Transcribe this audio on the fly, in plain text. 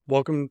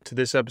Welcome to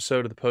this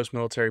episode of the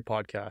Post-Military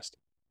Podcast.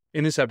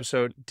 In this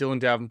episode, Dylan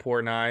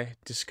Davenport and I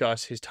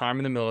discuss his time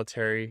in the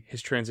military,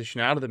 his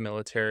transition out of the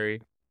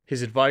military,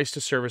 his advice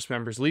to service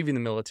members leaving the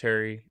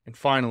military, and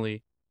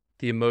finally,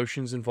 the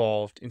emotions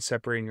involved in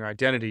separating your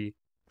identity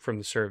from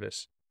the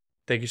service.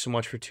 Thank you so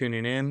much for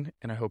tuning in,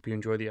 and I hope you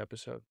enjoy the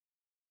episode.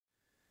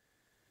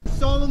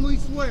 Solemnly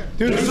swear.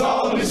 Do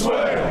solemnly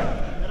swear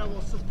That I will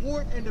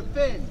support and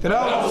defend. that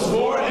I will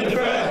support and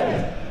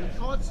defend The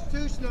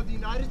Constitution of the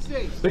United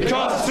States. the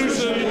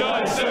Constitution of the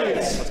United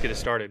States. Let's get it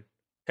started.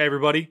 Hey,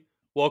 everybody.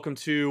 Welcome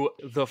to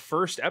the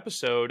first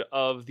episode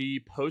of the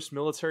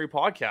Post-Military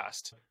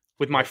Podcast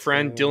with my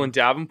friend Dylan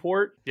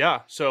Davenport.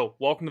 Yeah, so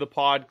welcome to the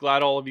pod.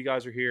 Glad all of you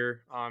guys are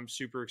here. I'm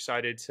super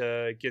excited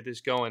to get this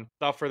going.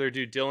 Without further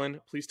ado, Dylan,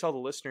 please tell the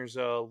listeners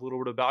a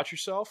little bit about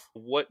yourself.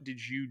 What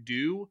did you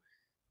do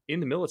in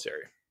the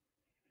military?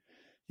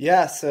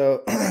 Yeah,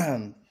 so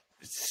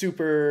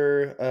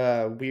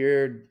super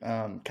weird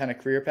kind of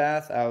career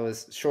path.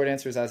 Short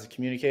answer is I was a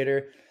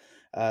communicator.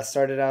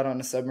 Started out on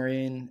a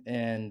submarine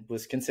and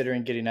was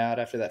considering getting out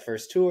after that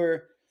first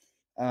tour.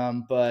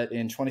 But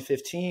in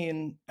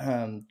 2015,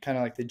 kind of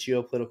like the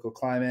geopolitical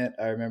climate,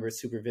 I remember it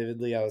super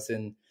vividly. I was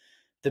in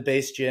the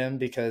base gym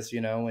because,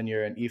 you know, when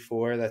you're an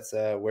E4, that's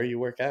where you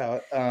work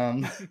out.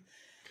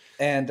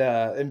 And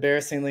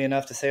embarrassingly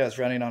enough to say, I was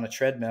running on a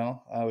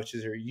treadmill, which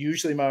is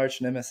usually my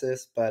arch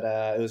nemesis, but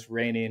it was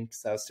raining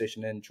because I was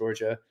stationed in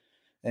Georgia,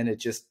 and it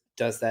just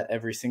does that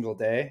every single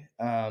day.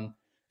 And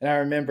I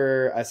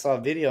remember I saw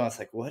a video, and I was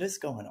like, what is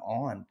going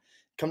on?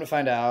 Come to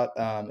find out,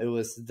 it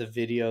was the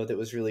video that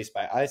was released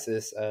by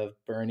ISIS of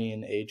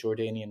burning a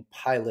Jordanian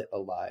pilot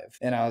alive.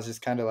 And I was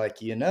just kind of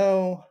like, you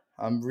know,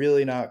 I'm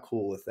really not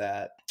cool with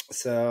that.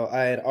 So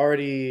I had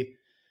already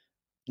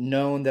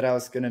known that I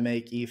was going to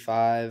make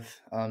E5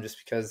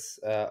 just because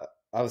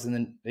I was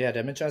in did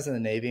I mention I was in the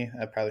Navy?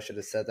 I probably should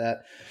have said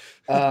that.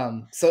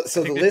 So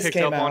the list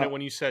came out on it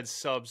when you said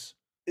subs.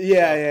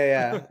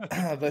 Yeah.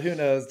 But who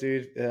knows,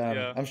 dude?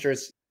 Yeah. I'm sure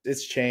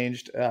it's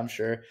changed. I'm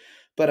sure.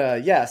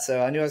 But yeah,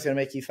 so I knew I was going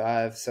to make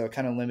E5, so it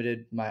kind of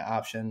limited my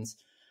options.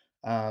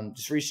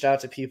 Just reached out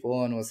to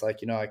people and was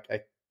like, you know,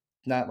 I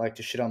not like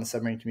to shit on the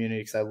submarine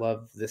community because I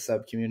love the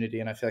sub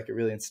community, and I feel like it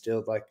really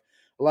instilled like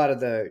a lot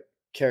of the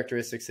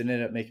characteristics that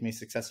ended up making me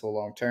successful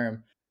long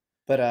term.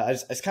 But I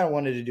just kind of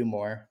wanted to do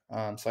more.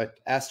 So I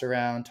asked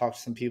around, talked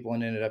to some people,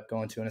 and ended up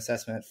going to an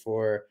assessment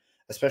for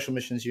a special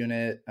missions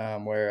unit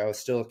where I was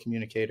still a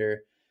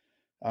communicator.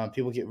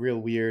 People get real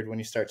weird when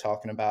you start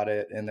talking about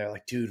it, and they're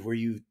like, dude, were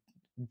you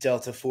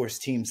Delta Force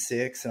Team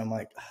 6? And I'm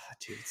like,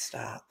 dude,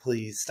 stop,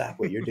 please stop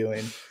what you're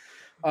doing.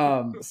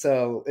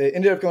 So it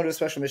ended up going to a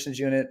special missions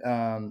unit,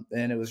 and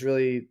it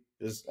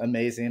was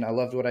amazing. I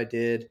loved what I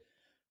did.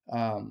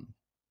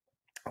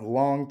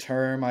 Long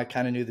term, I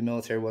kind of knew the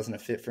military wasn't a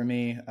fit for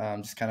me,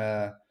 just kind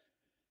of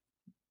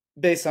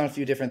based on a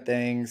few different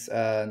things.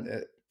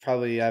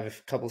 Probably I have a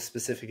couple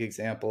specific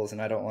examples,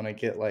 and I don't want to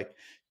get like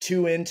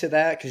too into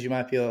that because you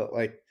might be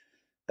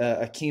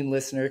a keen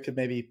listener could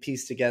maybe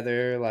piece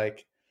together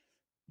like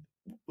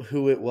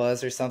who it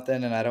was or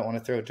something, and I don't want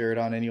to throw dirt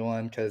on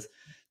anyone because,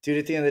 dude,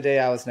 at the end of the day,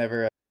 I was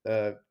never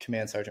a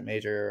command sergeant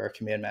major or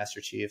command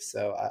master chief,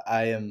 so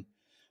I am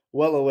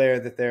well aware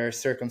that there are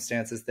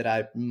circumstances that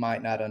I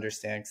might not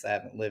understand because I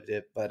haven't lived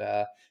it.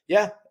 But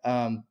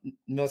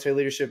military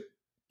leadership,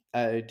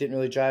 I didn't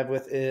really jive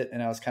with it,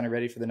 and I was kind of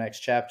ready for the next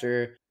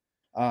chapter.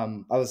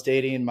 I was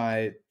dating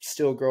my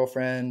still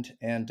girlfriend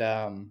and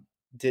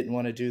didn't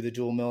want to do the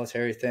dual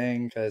military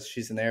thing because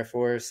she's in the Air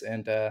Force,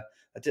 and that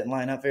didn't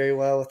line up very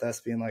well with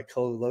us being like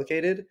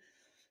co-located.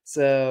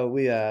 So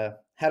we had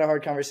a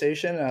hard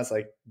conversation, and I was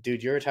like,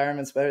 dude, your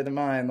retirement's better than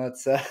mine.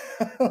 Let's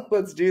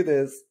do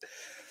this.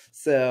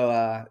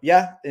 So,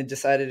 it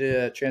decided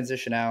to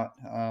transition out.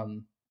 I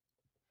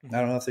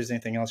don't know if there's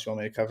anything else you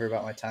want me to cover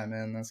about my time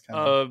in. That's kind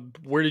of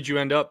Where did you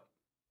end up?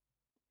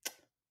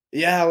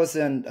 Yeah, I was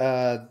in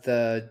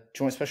the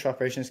Joint Special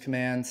Operations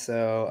Command.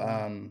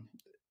 So,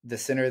 the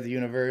center of the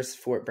universe,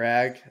 Fort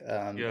Bragg.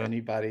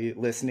 Anybody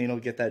listening will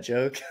get that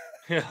joke.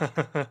 Yeah.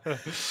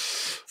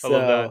 I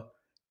love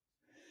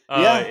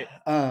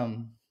that.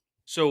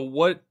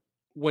 So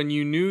when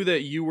you knew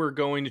that you were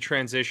going to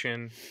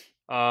transition,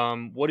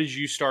 what did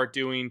you start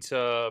doing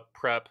to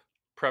prep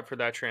for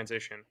that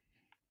transition?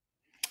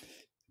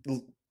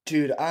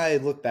 Dude, I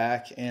look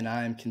back and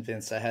I'm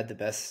convinced I had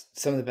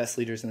some of the best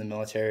leaders in the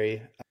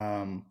military.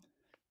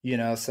 You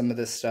know, some of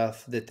the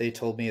stuff that they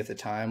told me at the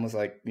time was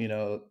like, you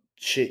know,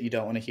 shit you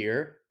don't want to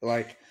hear.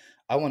 Like,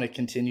 I want to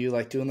continue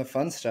like doing the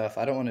fun stuff.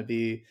 I don't want to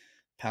be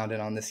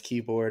pounding on this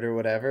keyboard or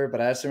whatever. But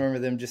I just remember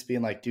them just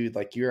being like, dude,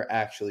 like you're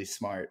actually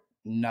smart.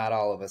 Not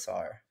all of us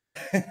are.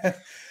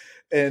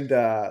 And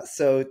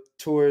so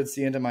towards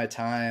the end of my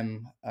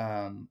time,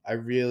 I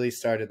really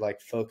started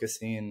like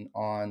focusing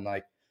on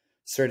like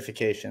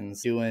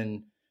certifications,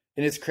 and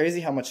it's crazy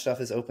how much stuff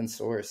is open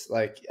source.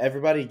 Like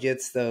everybody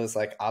gets those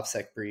like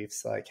OPSEC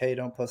briefs, like, hey,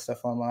 don't post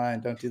stuff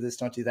online, don't do this,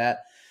 don't do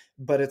that.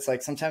 But it's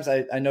like sometimes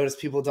I notice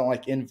people don't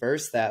like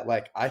inverse that.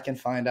 Like I can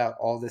find out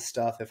all this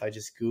stuff if I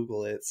just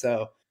Google it.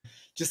 So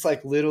just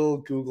like little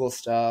Google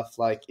stuff,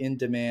 like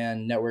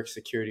in-demand network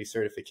security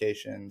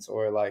certifications,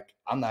 or like,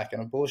 I'm not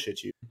going to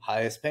bullshit you,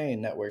 highest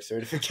paying network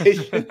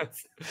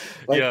certifications.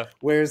 Like, Yeah.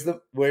 where's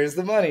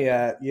the money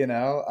at, you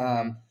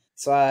know?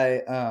 So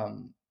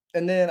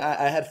and then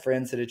I had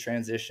friends that had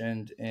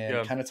transitioned,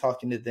 and kind of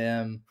talking to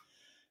them,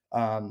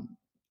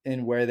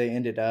 and where they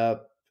ended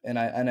up. And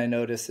I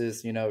noticed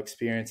as, you know,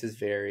 experiences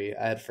vary.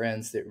 I had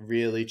friends that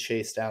really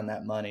chased down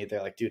that money.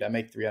 They're like, dude, I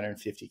make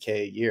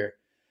 $350K a year.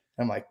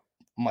 I'm like,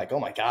 oh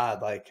my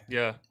God, like,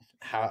 Yeah.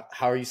 how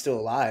are you still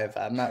alive?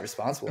 I'm not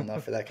responsible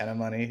enough for that kind of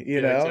money, you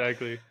Yeah, know?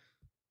 exactly.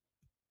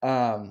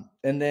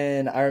 And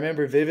then I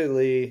remember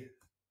vividly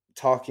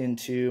talking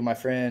to my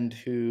friend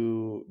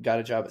who got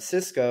a job at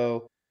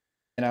Cisco,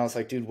 and I was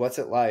like, dude, what's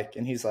it like?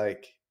 And he's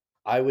like,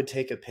 I would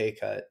take a pay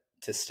cut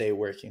to stay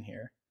working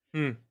here.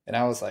 And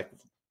I was like,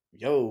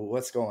 yo,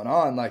 what's going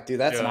on? Like, dude,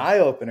 that's an eye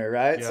opener,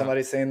 right? Yeah.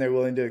 Somebody saying they're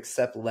willing to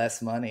accept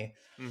less money.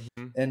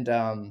 And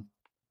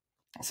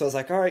so I was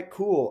like, all right,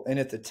 cool. And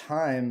at the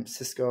time,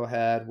 Cisco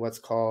had what's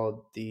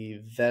called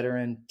the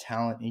Veteran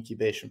Talent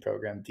Incubation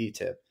Program,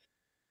 VTIP.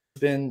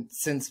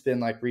 It's been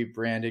like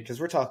rebranded,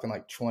 because we're talking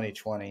like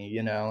 2020,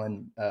 you know,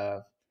 and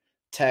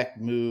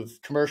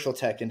commercial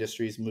tech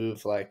industries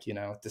move like, you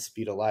know, at the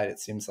speed of light, it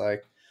seems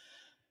like.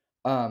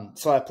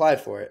 So I applied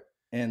for it,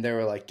 and they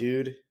were like,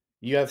 dude,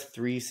 you have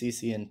 3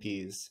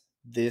 CCNPs.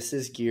 This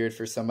is geared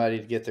for somebody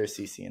to get their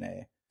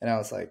CCNA. And I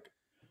was like,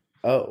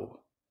 oh,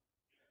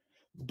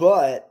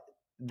 but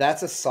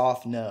that's a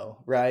soft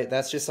no, right?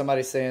 That's just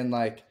somebody saying,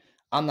 like,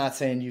 I'm not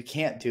saying you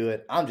can't do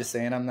it. I'm just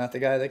saying I'm not the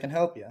guy that can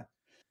help you.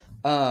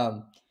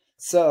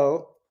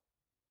 So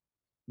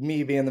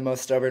me being the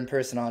most stubborn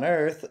person on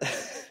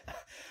earth,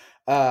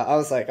 I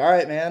was like, all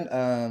right,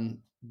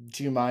 man,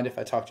 do you mind if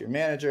I talk to your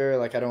manager?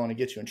 Like, I don't want to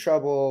get you in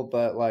trouble,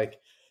 but like,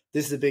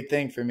 this is a big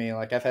thing for me.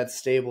 Like, I've had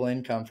stable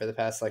income for the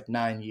past like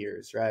 9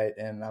 years, right?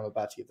 And I'm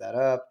about to give that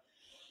up.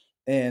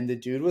 And the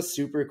dude was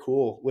super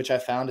cool, which I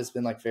found has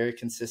been like very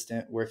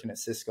consistent working at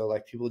Cisco.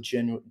 Like, people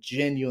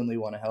genuinely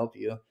want to help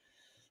you.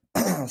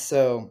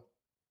 So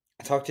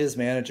I talked to his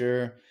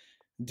manager.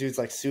 Dude's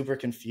like super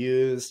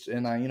confused.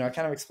 And I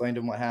kind of explained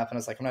to him what happened. I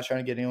was like, I'm not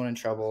trying to get anyone in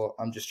trouble.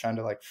 I'm just trying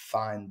to like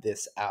find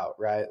this out,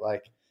 right?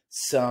 Like,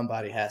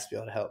 somebody has to be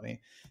able to help me.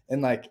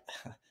 And like,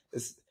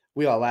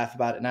 we all laugh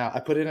about it now.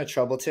 I put in a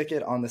trouble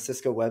ticket on the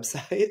Cisco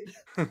website.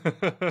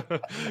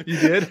 You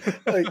did?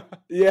 Like,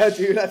 yeah,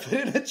 dude, I put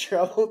in a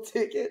trouble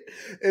ticket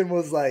and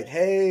was like,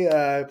 hey,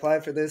 I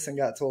applied for this and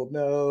got told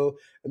no.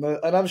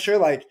 And I'm sure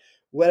like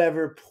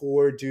whatever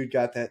poor dude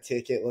got that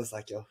ticket was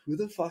like, yo, who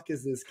the fuck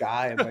is this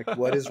guy? And like,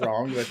 what is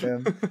wrong with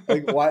him?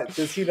 Like, what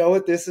does he know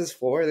what this is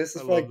for? This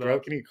is for like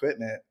broken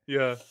equipment.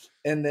 Yeah.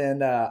 And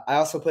then I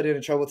also put in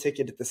a trouble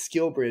ticket at the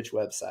SkillBridge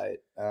website,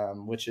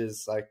 which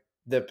is like,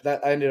 that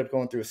I ended up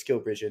going through a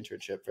SkillBridge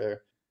internship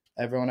for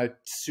everyone.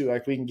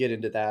 Like, we can get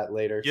into that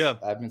later. Yeah,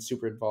 I've been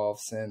super involved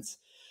since.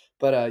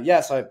 But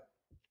so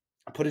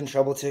I put in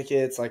trouble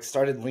tickets, like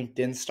started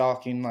LinkedIn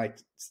stalking like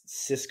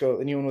Cisco,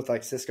 anyone with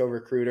like Cisco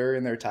recruiter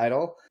in their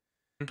title.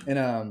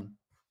 And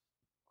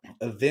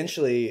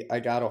eventually I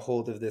got a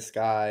hold of this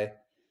guy,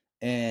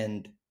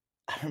 and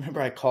I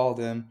remember I called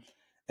him,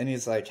 and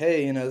he's like,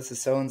 hey, you know, this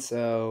is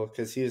so-and-so,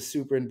 because he was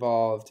super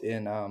involved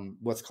in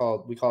we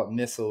call it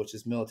MISSLE, which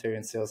is Military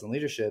and Sales and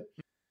Leadership.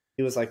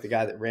 He was like the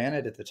guy that ran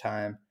it at the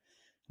time.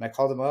 And I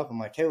called him up. I'm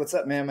like, hey, what's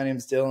up, man? My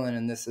name's Dylan,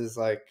 and this is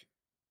like,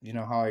 you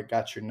know, how I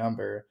got your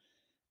number.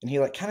 And he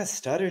like kind of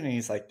stuttered, and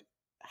he's like,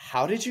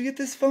 how did you get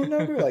this phone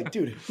number? Like,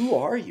 dude, who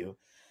are you?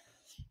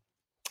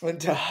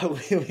 And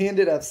we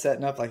ended up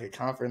setting up like a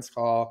conference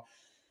call,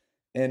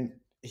 and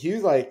he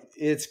was like,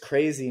 it's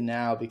crazy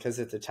now, because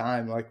at the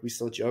time, like, we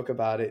still joke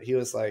about it. He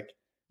was like,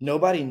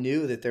 nobody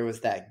knew that there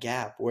was that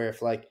gap where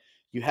if like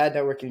you had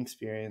networking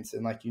experience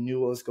and like you knew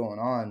what was going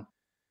on,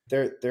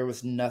 there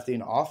was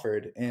nothing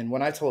offered. And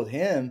when I told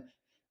him,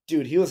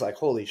 dude, he was like,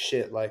 holy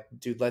shit, like,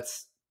 dude,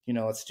 let's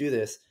do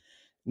this.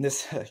 And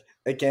this,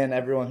 again,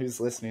 everyone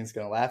who's listening is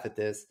going to laugh at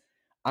this.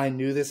 I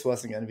knew this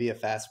wasn't going to be a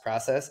fast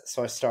process.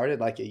 So I started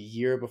like a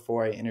year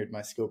before I entered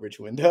my SkillBridge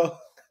window.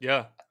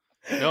 Yeah.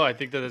 No, I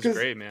think that is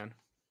great, man.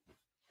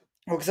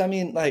 Well, because I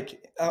mean,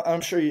 like,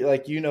 I'm sure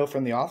you know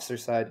from the officer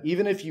side,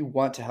 even if you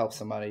want to help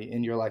somebody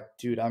and you're like,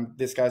 dude,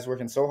 this guy's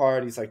working so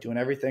hard. He's like doing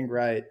everything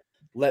right.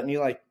 Let me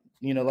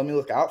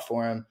look out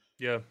for him.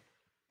 Yeah.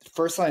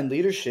 First line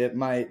leadership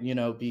might,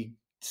 be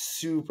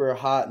super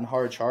hot and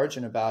hard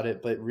charging about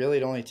it, but really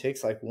it only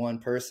takes like one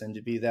person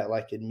to be that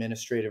like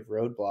administrative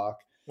roadblock.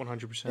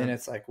 100%. And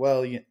it's like,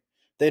 well,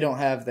 they don't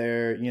have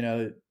their,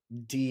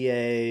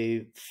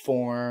 DA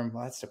form.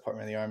 Well, that's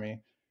Department of the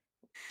Army.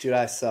 Dude,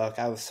 I suck.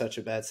 I was such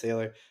a bad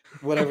sailor.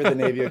 Whatever the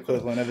Navy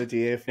equivalent of a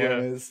DA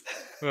form is.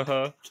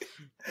 Uh-huh.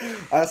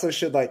 I also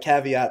should like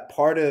caveat,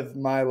 part of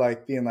my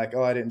like being like,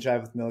 oh, I didn't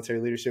jive with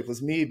military leadership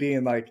was me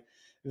being like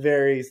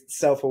very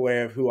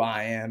self-aware of who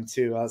I am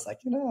too. I was like,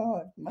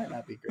 I might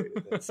not be great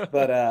at this.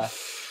 But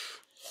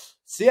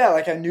so yeah,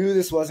 like I knew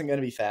this wasn't going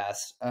to be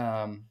fast.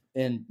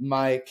 And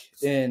Mike,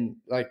 and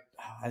like,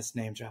 his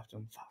name dropped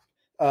him.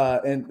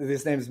 And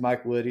his name is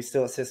Mike Wood. He's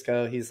still at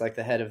Cisco. He's like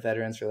the head of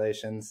Veterans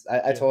Relations.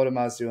 I told him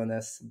I was doing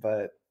this,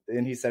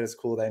 and he said it's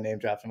cool that I name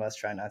dropped him. I was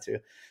trying not to.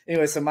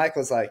 Anyway, so Mike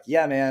was like,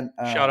 yeah, man.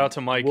 Shout out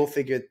to Mike.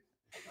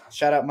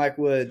 Shout out Mike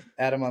Wood,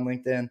 add him on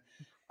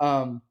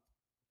LinkedIn.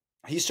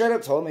 He straight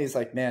up told me, he's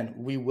like, man,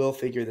 we will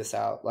figure this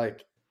out.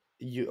 Like,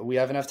 we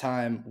have enough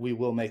time. We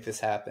will make this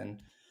happen.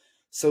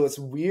 So it's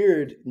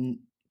weird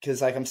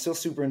because like I'm still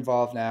super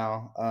involved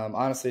now.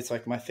 Honestly, it's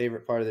like my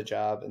favorite part of the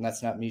job, and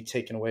that's not me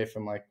taking away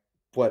from like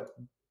what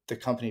the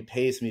company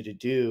pays me to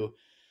do.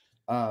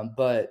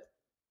 But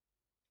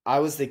I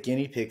was the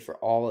guinea pig for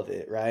all of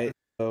it, right?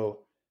 So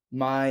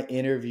my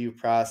interview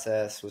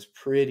process was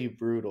pretty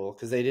brutal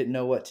because they didn't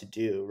know what to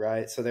do,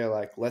 right? So they're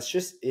like, let's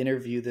just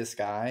interview this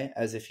guy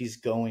as if he's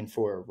going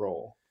for a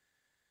role.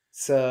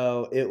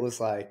 So it was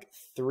like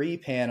 3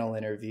 panel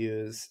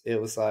interviews.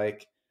 It was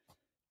like,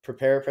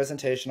 prepare a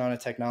presentation on a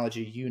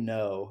technology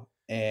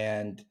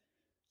and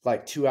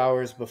like 2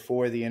 hours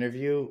before the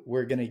interview,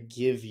 we're going to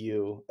give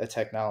you a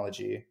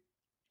technology.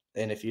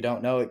 And if you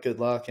don't know it, good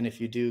luck. And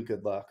if you do,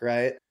 good luck,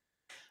 right?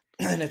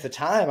 And at the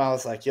time, I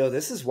was like, yo,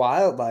 this is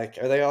wild. Like,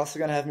 are they also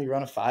going to have me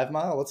run a 5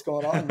 mile? What's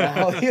going on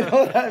now? You know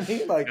what I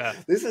mean? Like,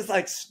 this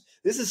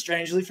is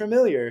strangely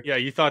familiar. Yeah,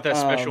 you thought that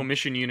special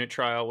mission unit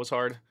trial was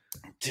hard.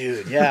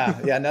 Dude, yeah.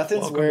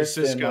 Nothing's worse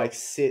than like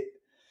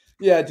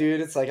Yeah,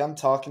 dude, it's like I'm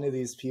talking to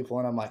these people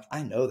and I'm like,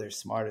 I know they're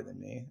smarter than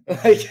me.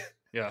 Like,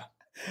 yeah.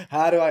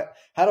 How do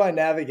I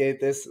navigate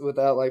this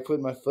without like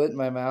putting my foot in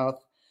my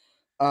mouth?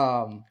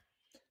 So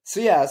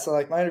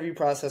like my interview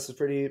process was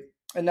pretty,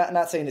 and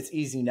not saying it's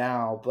easy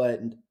now,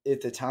 but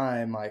at the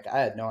time, like I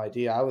had no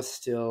idea. I was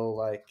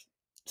still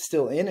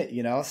in it,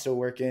 you know, still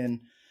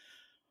working.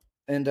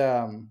 And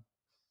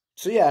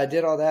so yeah, I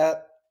did all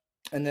that.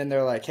 And then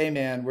they're like, hey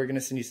man, we're going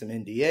to send you some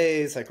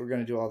NDAs. Like we're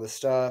going to do all this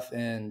stuff.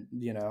 And,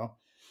 you know,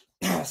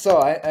 so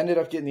I ended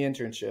up getting the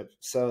internship.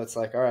 So it's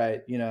like, all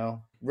right, you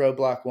know,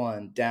 roadblock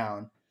 1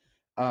 down.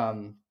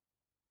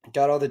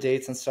 Got all the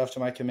dates and stuff to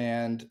my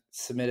command,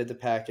 submitted the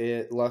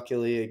packet.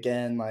 Luckily,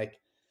 again, like,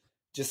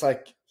 just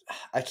like,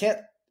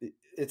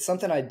 it's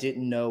something I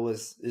didn't know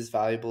was as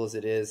valuable as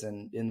it is.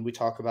 And we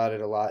talk about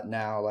it a lot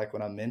now, like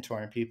when I'm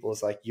mentoring people,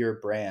 is like your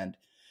brand.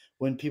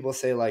 When people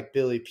say like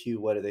Billy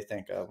Pugh, what do they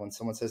think of? When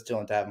someone says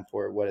Dylan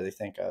Davenport, what do they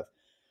think of?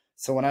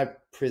 So when I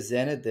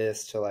presented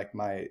this to like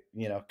my,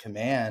 you know,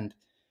 command,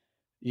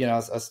 you know, I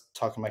was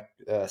talking to my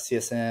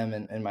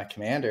CSM and my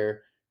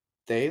commander,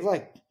 they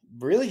like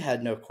really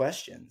had no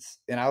questions.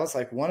 And I was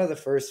like one of the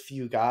first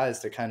few guys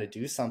to kind of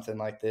do something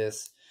like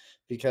this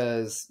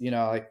because, you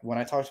know, like when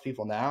I talk to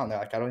people now and they're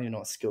like, I don't even know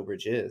what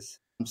SkillBridge is.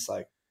 I'm just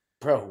like,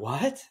 bro,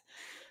 what?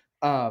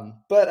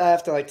 But I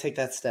have to like take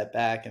that step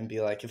back and be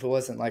like, if it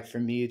wasn't like for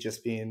me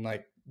just being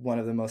like one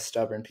of the most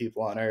stubborn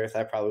people on earth,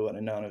 I probably wouldn't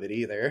have known of it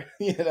either,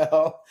 you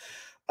know?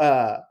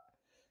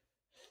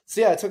 So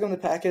yeah, I took them the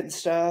packet and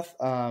stuff.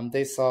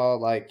 They saw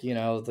like, you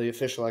know, the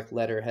official like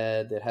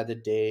letterhead that had the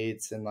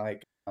dates and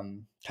like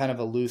kind of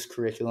a loose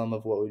curriculum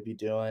of what we'd be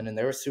doing. And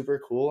they were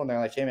super cool. And they're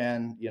like, hey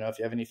man, you know, if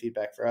you have any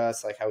feedback for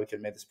us, like how we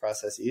could make this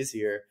process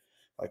easier,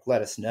 like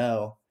let us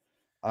know.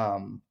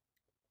 And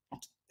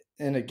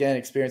again,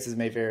 experiences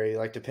may vary,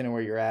 like depending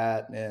where you're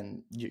at,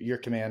 and your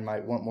command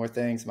might want more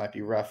things, might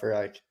be rougher.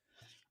 Like,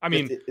 I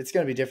mean, it's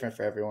going to be different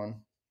for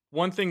everyone.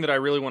 One thing that I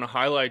really want to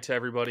highlight to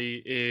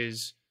everybody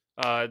is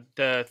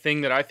the thing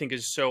that I think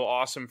is so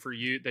awesome for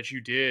you that you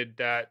did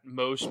that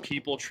most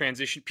people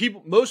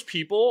most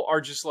people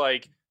are just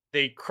like,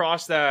 they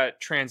cross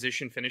that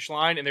transition finish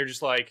line and they're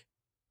just like,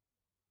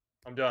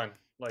 I'm done.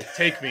 Like,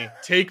 take me,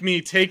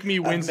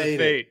 wins the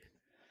fate.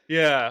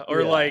 Yeah.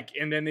 Or like,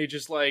 and then they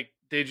just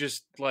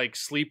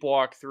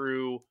sleepwalk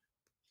through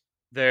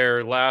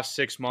their last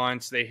 6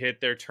 months. They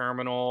hit their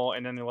terminal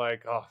and then they're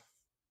like, oh,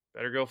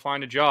 better go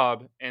find a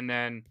job. And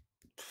then,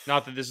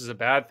 not that this is a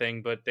bad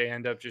thing, but they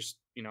end up just,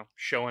 you know,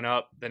 showing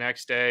up the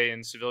next day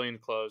in civilian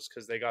clothes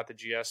because they got the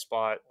GS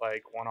spot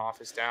like one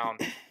office down.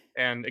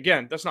 And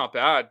again, that's not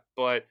bad,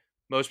 but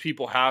most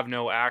people have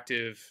no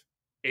active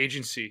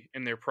agency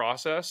in their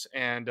process.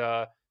 And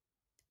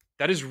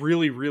that is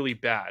really, really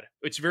bad.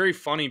 It's very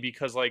funny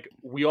because like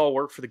we all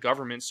work for the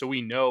government, so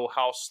we know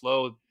how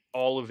slow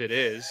all of it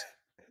is.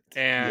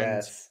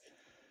 And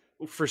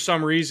for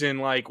some reason,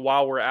 like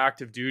while we're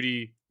active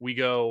duty, we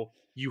go,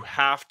 you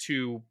have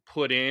to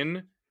put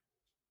in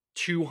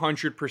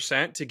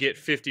 200% to get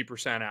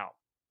 50% out,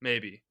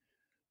 maybe.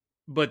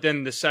 But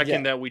then the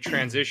second that we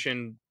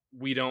transition,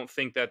 we don't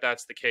think that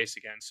that's the case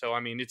again. So, I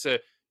mean,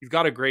 you've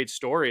got a great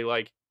story.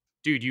 Like,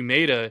 dude, you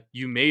made a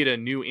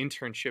new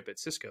internship at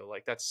Cisco.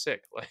 Like, that's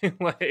sick.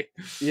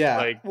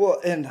 Well,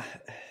 and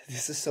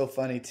this is so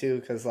funny too,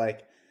 because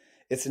like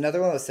it's another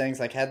one of those things.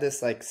 Like, had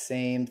this like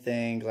same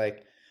thing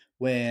like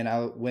when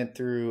I went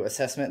through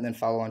assessment and then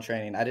follow on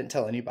training. I didn't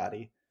tell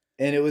anybody,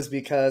 and it was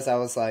because I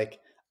was like,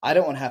 I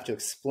don't want to have to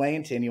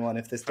explain to anyone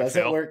if this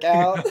doesn't work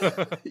out.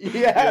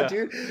 Yeah,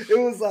 dude. It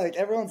was like,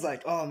 everyone's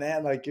like, oh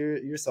man, like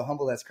you're so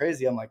humble. That's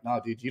crazy. I'm like, no,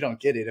 dude, you don't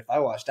get it. If I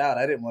washed out,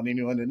 I didn't want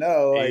anyone to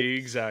know. Like,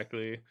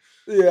 exactly.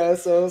 Yeah.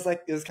 So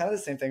it was kind of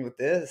the same thing with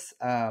this.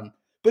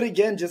 But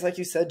again, just like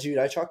you said, dude,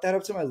 I chalked that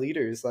up to my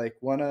leaders. Like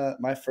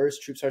my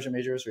first troop sergeant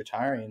major was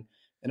retiring,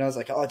 and I was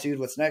like, oh, dude,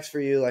 what's next for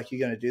you? Like, you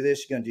going to do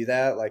this? You going to do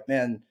that? Like,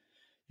 man,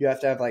 you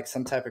have to have like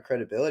some type of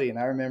credibility. And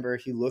I remember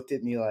he looked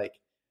at me like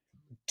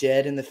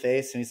dead in the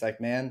face, and he's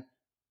like, man,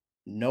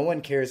 no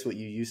one cares what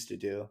you used to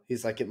do.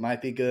 He's like, it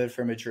might be good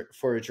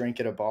for a drink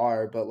at a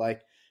bar, but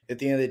like at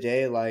the end of the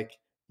day, like,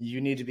 you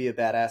need to be a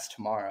badass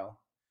tomorrow.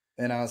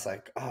 And I was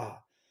like, I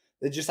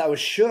was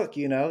shook,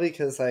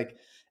 because like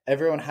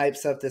everyone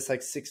hypes up this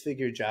like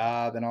 6-figure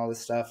job and all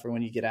this stuff for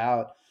when you get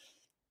out.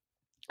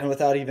 And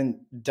without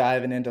even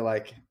diving into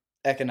like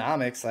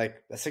economics,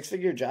 like a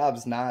 6-figure job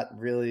is not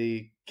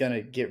really going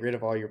to get rid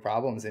of all your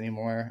problems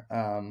anymore.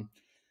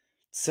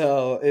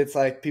 So it's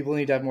like people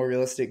need to have more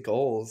realistic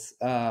goals.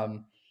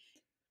 But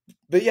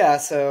yeah,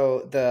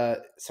 so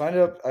I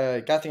ended up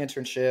got the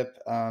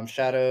internship,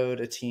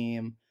 shadowed a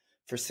team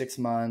for 6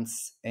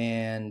 months,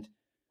 and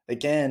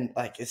again,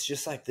 like it's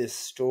just like this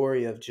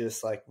story of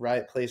just like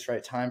right place,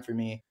 right time for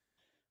me,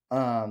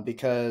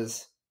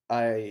 because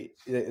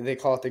they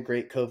call it the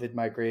Great COVID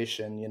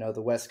Migration.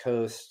 The West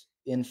Coast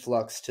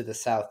influx to the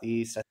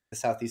Southeast. I think the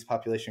Southeast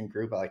population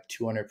grew by like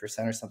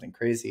 200% or something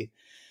crazy.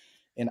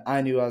 And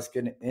I knew I was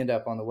going to end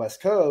up on the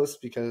West Coast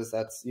because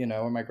that's,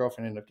 where my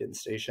girlfriend ended up getting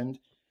stationed.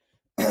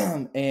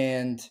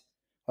 And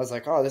I was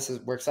like, oh,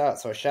 works out.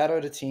 So I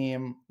shadowed a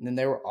team, and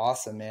they were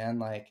awesome, man.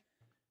 Like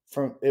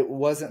it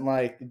wasn't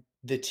like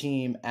the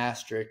team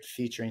asterisk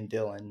featuring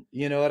Dylan.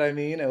 You know what I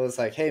mean? It was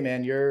like, hey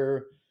man,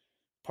 you're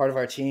part of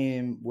our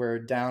team. We're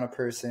down a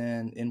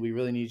person and we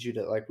really need you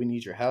to we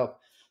need your help.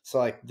 So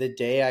like the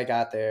day I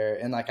got there,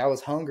 and like I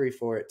was hungry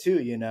for it too,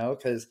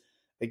 because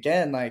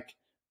again, like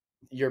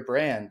your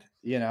brand,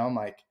 I'm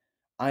like,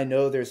 I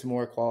know there's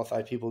more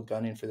qualified people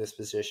gunning for this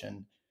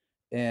position.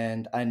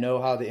 And I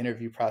know how the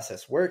interview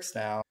process works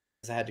now,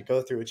 because I had to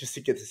go through it just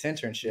to get this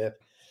internship.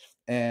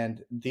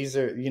 And these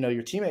are,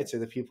 your teammates are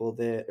the people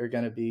that are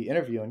going to be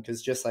interviewing,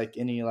 because just like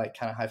any like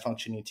kind of high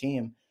functioning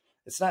team,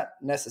 it's not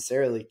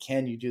necessarily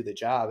can you do the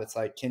job. It's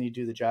like, can you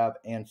do the job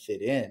and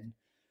fit in?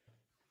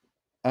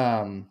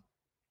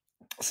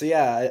 So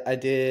yeah, I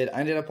did. I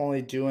ended up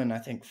only doing, I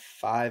think,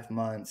 5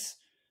 months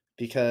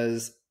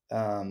because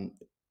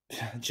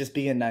just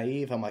being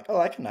naive, I'm like, oh,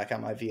 I can knock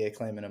out my VA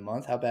claim in a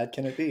month. How bad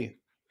can it be?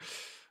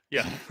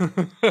 Yeah.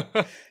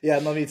 Yeah,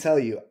 let me tell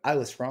you, I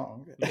was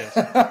wrong. Yes.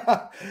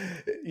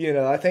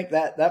 I think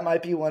that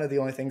might be one of the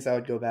only things I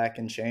would go back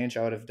and change.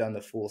 I would have done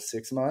the full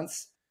 6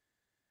 months.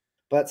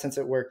 But since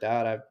it worked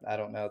out, I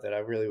don't know that I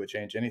really would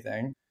change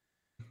anything.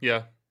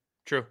 Yeah,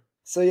 true.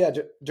 So yeah,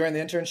 during the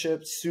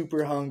internship,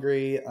 super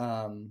hungry.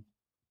 I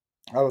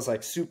was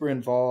like super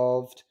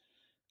involved.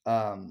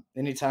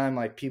 Anytime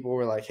like people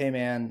were like, hey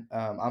man,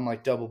 I'm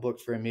like double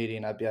booked for a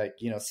meeting, I'd be like,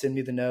 send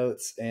me the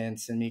notes and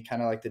send me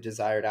kind of like the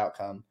desired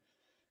outcome,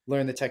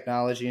 learn the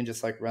technology and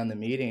just like run the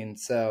meeting.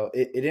 So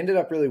it ended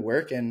up really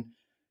working.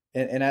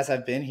 And as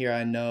I've been here,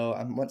 I know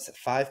once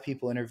 5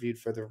 people interviewed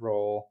for the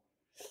role,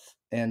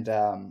 and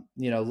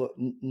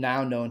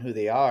now knowing who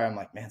they are, I'm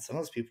like, man, some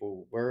of those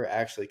people were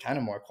actually kind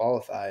of more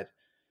qualified.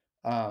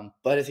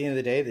 But at the end of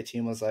the day, the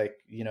team was like,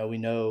 we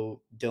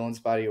know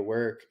Dylan's body of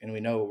work and we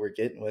know what we're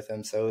getting with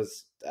him. So it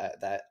was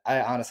that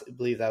I honestly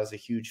believe that was a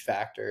huge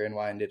factor in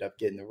why I ended up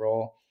getting the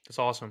role. That's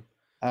awesome.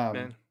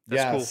 Man,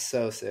 that's yeah, cool.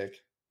 So sick.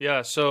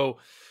 Yeah. So,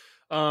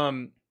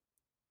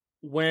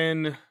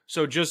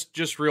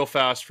 just real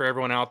fast for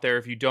everyone out there,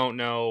 if you don't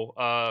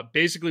know,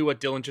 basically what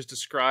Dylan just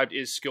described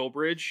is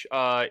SkillBridge.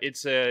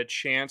 It's a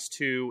chance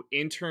to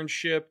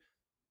internship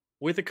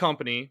with a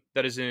company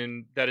that is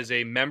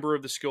a member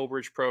of the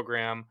SkillBridge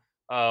program,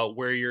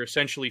 where you're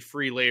essentially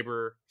free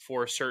labor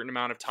for a certain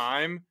amount of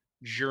time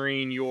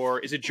during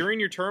your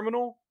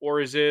terminal, or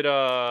is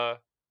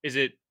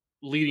it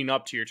leading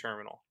up to your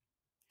terminal?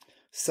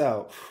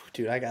 So,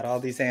 dude, I got all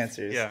these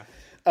answers. Yeah.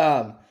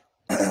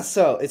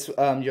 So it's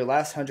your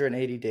last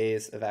 180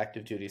 days of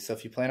active duty. So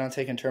if you plan on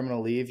taking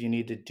terminal leave, you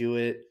need to do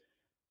it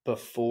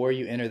before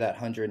you enter that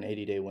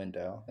 180-day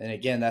window. And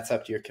again, that's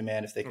up to your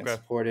command if they can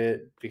support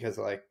it, because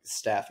of like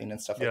staffing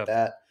and stuff like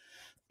that.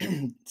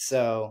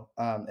 So,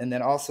 and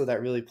then also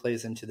that really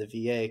plays into the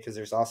VA, because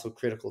there's also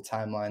critical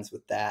timelines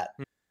with that.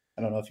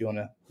 I don't know if you want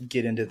to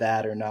get into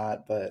that or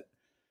not, but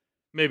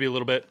maybe a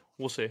little bit.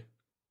 We'll see.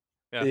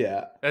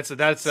 Yeah. That's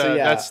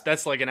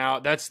like an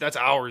hour. That's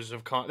hours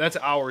of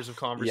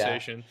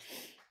conversation.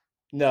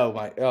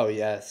 Yeah. Oh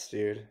yes,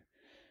 dude.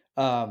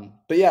 But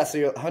yeah, so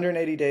you're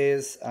 180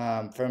 days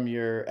from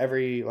your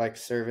every like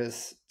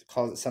service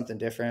calls it something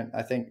different.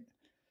 I think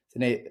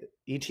the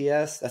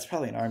ETS, that's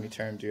probably an Army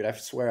term, dude. I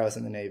swear I was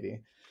in the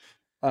Navy.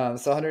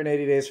 So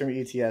 180 days from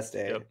your ETS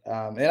day. Yep.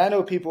 And I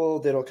know people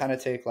that'll kind of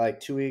take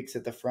like 2 weeks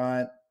at the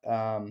front,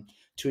 2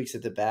 weeks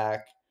at the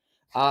back.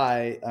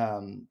 I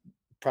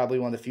probably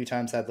one of the few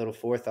times I had little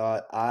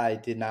forethought. I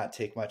did not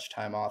take much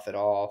time off at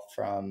all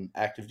from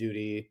active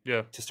duty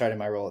to starting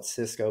my role at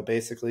Cisco.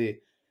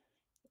 Basically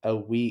a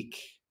week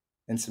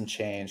and some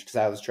change, because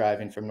I was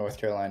driving from North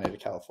Carolina to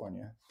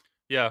California.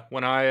 Yeah,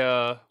 when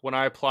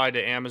I applied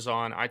to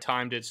Amazon, I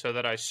timed it so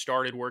that I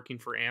started working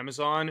for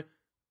Amazon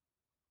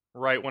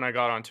right when I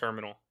got on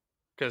terminal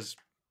because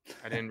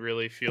I didn't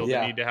really feel the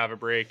Yeah. need to have a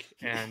break,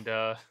 and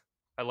I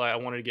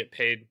wanted to get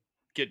paid.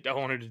 I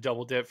wanted to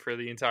double dip for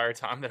the entire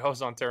time that I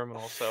was on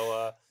terminal.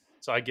 So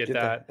I get Get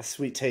that. a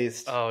sweet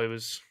taste. Oh, it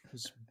was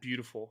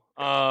beautiful.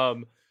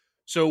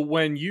 So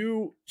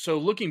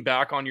looking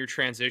back on your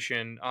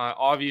transition,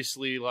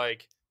 obviously,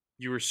 like,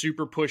 you were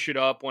super push it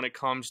up when it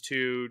comes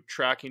to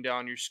tracking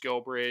down your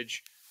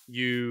SkillBridge.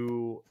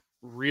 You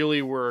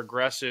really were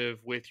aggressive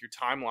with your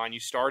timeline. You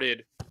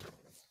started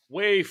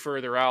way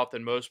further out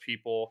than most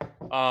people.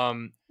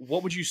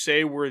 What would you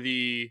say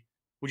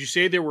would you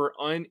say there were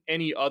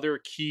any other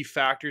key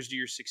factors to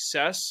your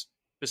success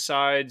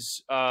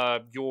besides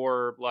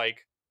your,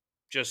 like,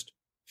 just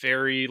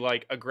very,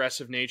 like,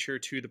 aggressive nature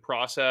to the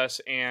process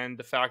and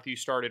the fact that you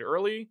started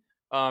early?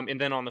 And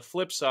then on the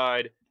flip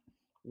side,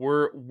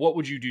 what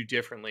would you do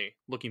differently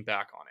looking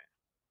back on it?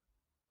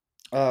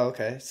 Oh,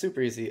 okay.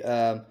 Super easy.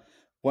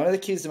 One of the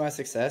keys to my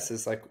success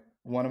is like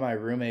one of my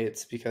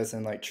roommates, because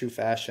in like true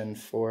fashion,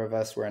 four of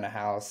us were in a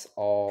house,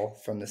 all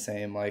from the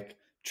same like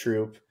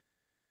troop.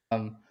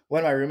 One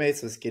of my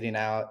roommates was getting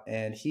out,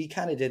 and he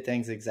kind of did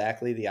things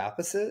exactly the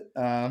opposite.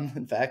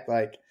 In fact,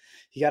 like,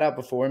 he got out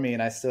before me,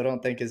 and I still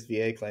don't think his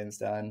VA claim's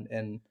done.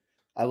 And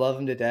I love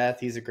him to death.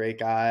 He's a great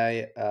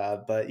guy,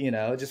 but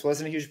it just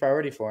wasn't a huge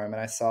priority for him.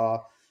 And I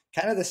saw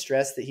kind of the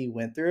stress that he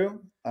went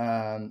through,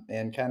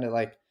 and kind of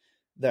like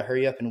the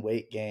hurry up and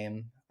wait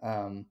game,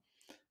 and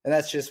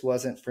that just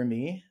wasn't for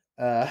me.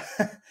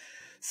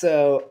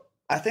 So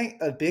I think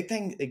a big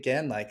thing,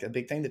 again, like a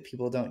big thing that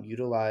people don't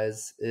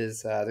utilize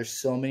is there's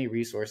so many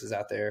resources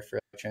out there for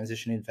like,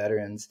 transitioning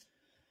veterans.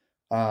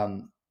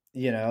 And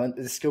the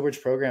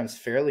SkillBridge program is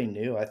fairly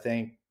new. I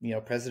think,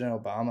 President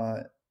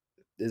Obama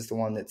is the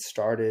one that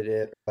started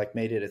it, like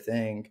made it a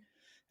thing.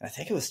 And I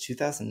think it was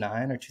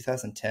 2009 or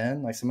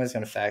 2010. Like, somebody's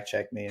going to fact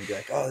check me and be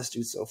like, oh, this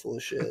dude's so full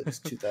of shit. It's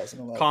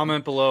 2011.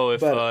 Comment below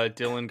if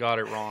Dylan got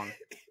it wrong.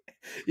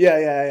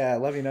 Yeah.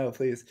 Let me know,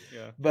 please.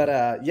 Yeah.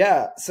 But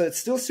so it's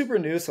still super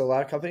new. So a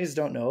lot of companies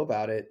don't know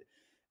about it.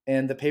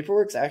 And the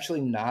paperwork's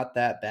actually not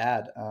that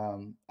bad.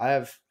 I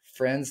have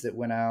friends that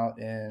went out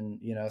and,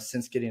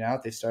 since getting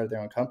out, they started their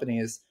own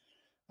companies.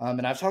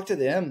 And I've talked to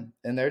them,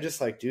 and they're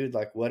just like, dude,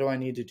 like, what do I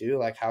need to do?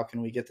 Like, how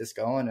can we get this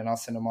going? And I'll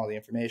send them all the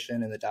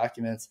information and the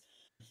documents.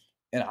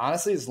 And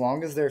honestly, as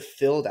long as they're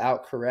filled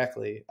out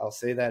correctly, I'll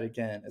say that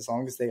again, as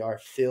long as they are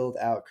filled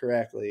out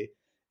correctly,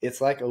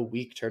 it's like a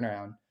week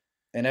turnaround.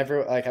 And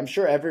I'm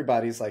sure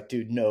everybody's like,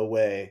 dude, no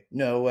way.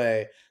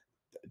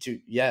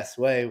 Dude, yes,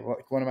 way.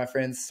 One of my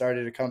friends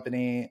started a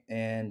company,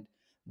 and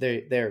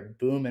they're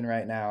booming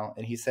right now.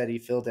 And he said he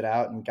filled it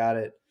out and got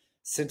it,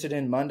 sent it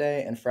in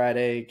Monday, and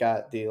Friday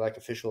got the like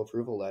official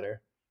approval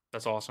letter.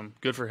 That's awesome.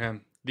 Good for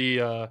him.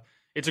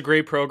 It's a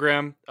great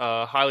program.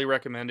 Highly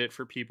recommend it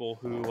for people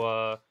who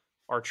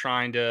are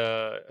trying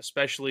to,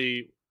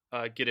 especially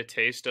get a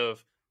taste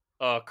of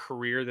a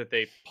career that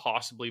they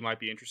possibly might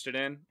be interested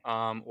in,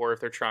 or if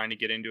they're trying to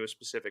get into a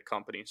specific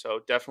company.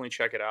 So definitely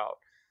check it out.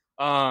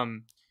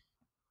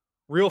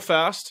 Real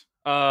fast,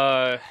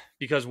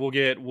 because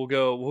we'll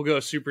go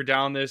super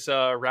down this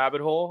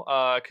rabbit hole,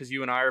 because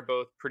you and I are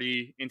both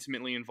pretty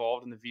intimately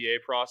involved in the VA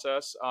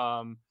process.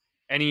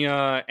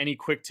 Any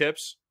quick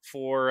tips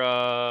for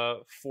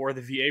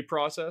the VA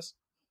process?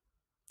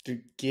 To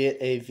get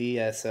a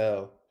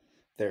VSO,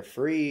 they're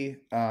free.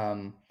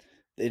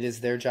 It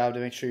is their job to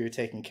make sure you're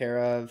taken care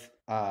of.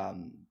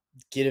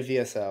 Get a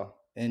VSO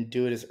and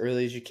do it as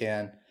early as you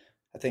can.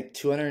 I think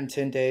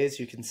 210 days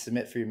you can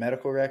submit for your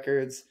medical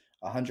records.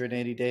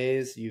 180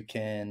 days you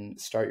can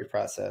start your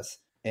process.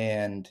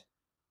 And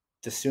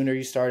the sooner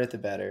you start it, the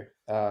better.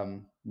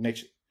 And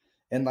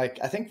like,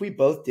 I think we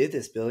both did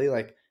this, Billy.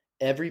 Like,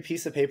 every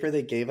piece of paper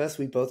they gave us,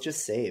 we both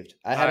just saved.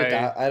 I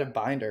had a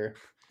binder.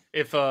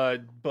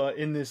 But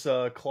in this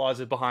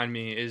closet behind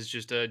me is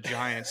just a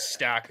giant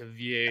stack of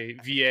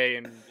VA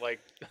and like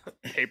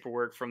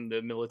paperwork from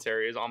the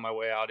military is on my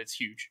way out. It's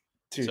huge.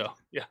 Dude, so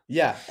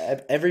yeah.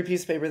 Every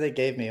piece of paper they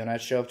gave me when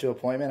I'd show up to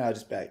appointment, I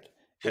just beg.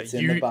 It's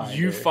in the binder.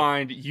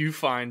 You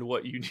find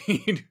what you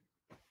need.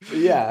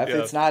 Yeah, if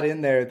it's not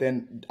in there,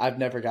 then I've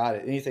never got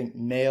it. Anything,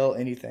 mail,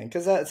 anything,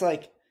 because it's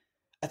like,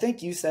 I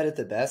think you said it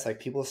the best. Like,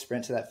 people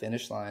sprint to that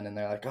finish line and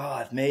they're like, "Oh,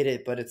 I've made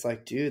it," but it's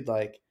like, dude,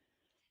 like,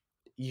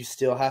 you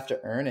still have to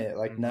earn it.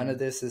 Like, none of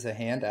this is a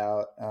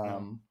handout.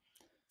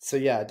 So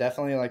yeah,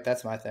 definitely, like,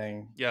 that's my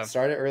thing. Yeah,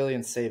 start it early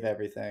and save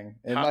everything,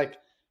 and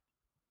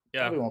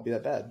probably won't be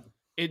that bad.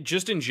 It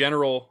just in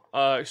general.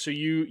 So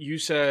you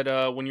said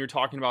when you were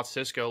talking about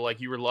Cisco,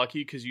 like, you were lucky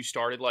because you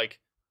started like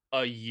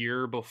a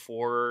year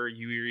before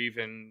you were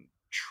even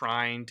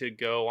trying to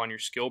go on your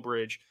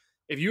SkillBridge.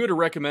 If you were to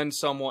recommend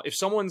someone, if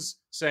someone's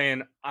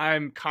saying,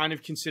 I'm kind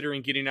of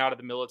considering getting out of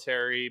the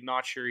military,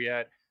 not sure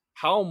yet,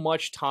 how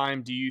much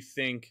time do you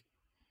think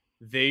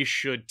they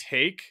should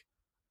take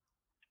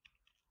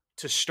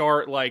to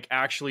start like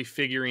actually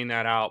figuring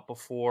that out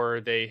before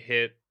they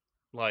hit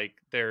like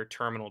their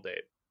terminal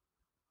date?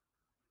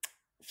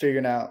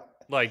 Figuring out,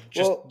 like,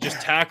 just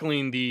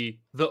tackling the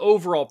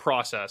overall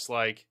process,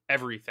 like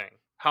everything.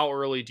 how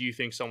early do you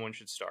think someone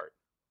should start?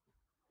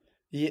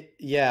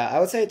 Yeah, I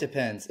would say it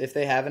depends. If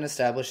they have an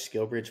established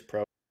SkillBridge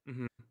program,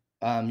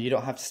 Hmm. you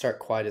don't have to start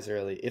quite as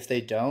early. If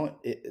they don't,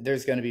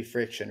 there's going to be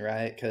friction,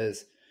 right?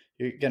 Because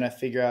you have to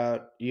figure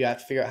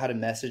out how to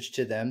message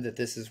to them that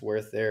this is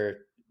worth their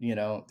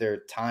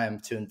time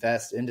to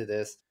invest into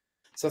this.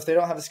 So if they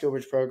don't have a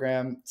SkillBridge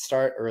program,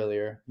 start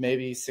earlier,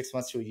 maybe 6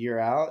 months to a year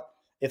out.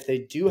 If they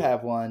do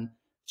have one,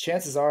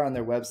 chances are on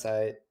their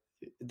website,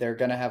 they're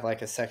going to have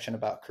like a section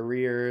about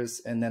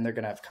careers, and then they're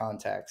going to have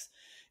contacts.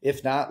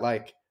 If not,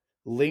 like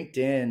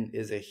LinkedIn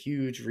is a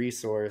huge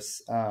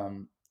resource.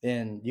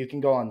 And you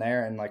can go on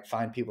there and like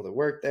find people that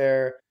work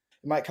there.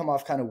 It might come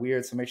off kind of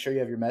weird, so make sure you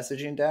have your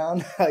messaging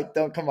down. Like,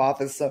 don't come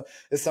off as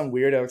some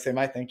weirdo, because they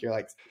might think you're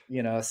like, a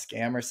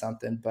scam or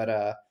something.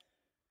 But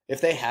if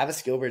they have a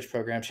SkillBridge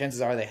program,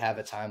 chances are they have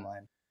a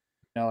timeline.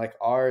 Like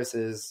ours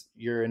is,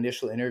 your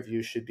initial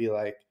interview should be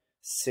like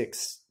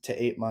 6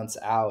 to 8 months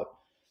out.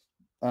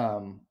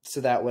 So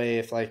that way,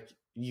 if like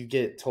you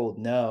get told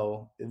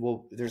no,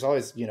 there's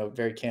always,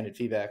 very candid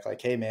feedback.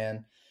 Like, hey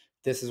man,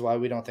 this is why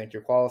we don't think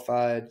you're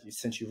qualified.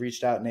 Since you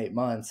reached out in 8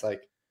 months,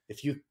 like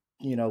if you,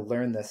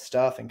 learn this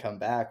stuff and come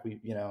back,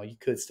 you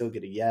could still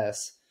get a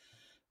yes.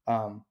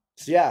 So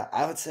yeah,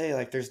 I would say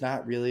like, there's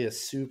not really a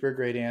super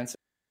great answer,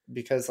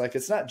 because like,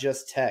 it's not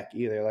just tech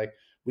either. Like,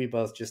 we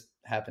both just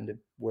happen to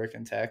work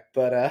in tech,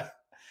 but,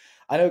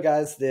 I know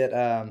guys that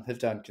have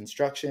done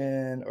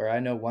construction, or I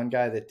know one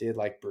guy that did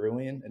like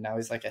brewing, and now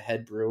he's like a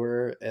head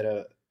brewer at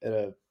a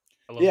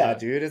I love yeah, that.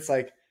 dude. It's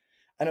like,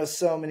 I know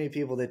so many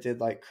people that did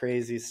like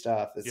crazy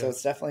stuff. So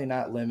it's definitely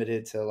not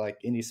limited to like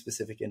any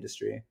specific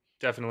industry.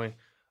 Definitely.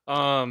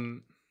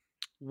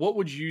 What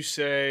would you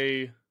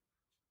say,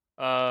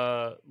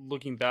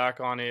 looking back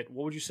on it,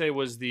 what would you say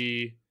was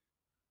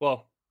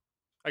well,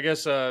 I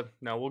guess, no,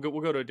 we'll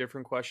go to a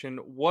different question.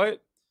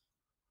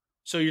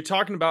 So you're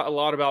talking about a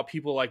lot about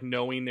people like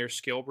knowing their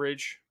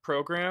SkillBridge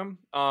program.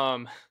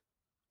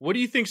 What do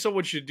you think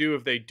someone should do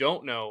if they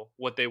don't know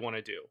what they want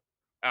to do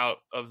out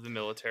of the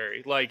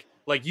military? Like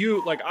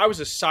I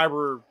was a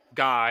cyber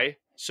guy,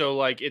 so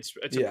like it's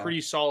a pretty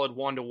solid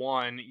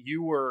 1-to-1.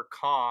 You were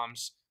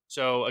comms,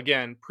 so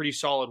again, pretty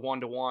solid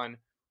 1-to-1.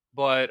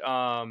 But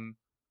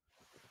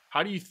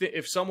how do you think,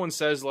 if someone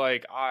says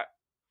like,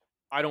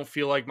 I don't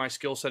feel like my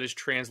skill set is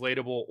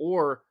translatable,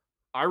 or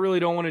I really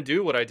don't want to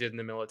do what I did in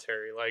the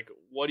military, like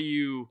what do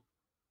you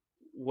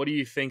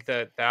think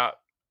that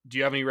do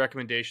you have any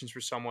recommendations for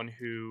someone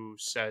who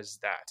says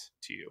that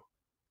to you?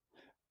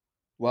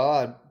 Well,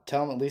 I'd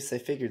tell them at least they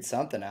figured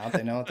something out.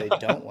 They know what they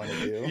don't want to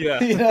do.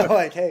 Yeah.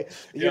 Like, hey,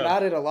 you're Yeah.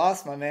 not at a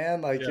loss, my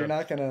man. Like, Yeah. you're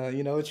not gonna,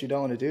 what you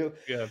don't want to do.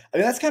 Yeah. I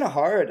mean, that's kind of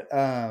hard,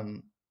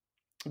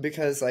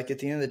 because like at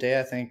the end of the day,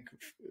 I think,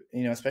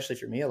 especially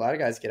for me, a lot of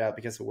guys get out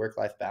because of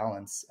work-life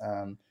balance.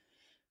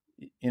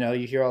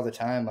 You hear all the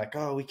time like,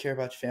 oh, we care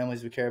about your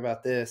families, we care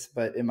about this.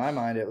 But in my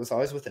mind, it was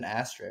always with an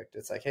asterisk.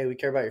 It's like, hey, we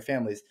care about your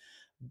families,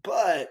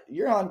 but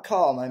you're on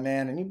call, my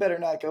man, and you better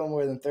not go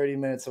more than 30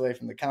 minutes away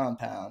from the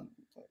compound.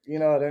 You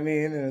know what I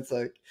mean? And it's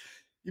like,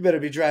 you better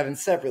be driving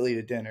separately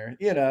to dinner,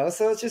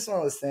 So it's just one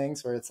of those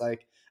things where it's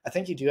like, I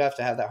think you do have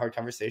to have that hard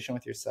conversation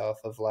with yourself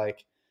of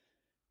like,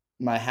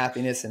 my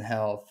happiness and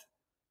health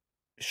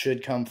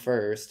should come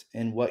first,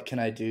 and what can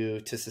I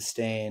do to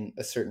sustain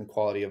a certain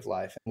quality of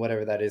life, and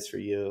whatever that is for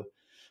you.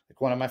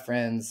 Like, one of my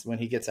friends, when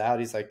he gets out,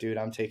 he's like, dude,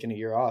 I'm taking a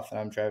year off and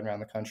I'm driving around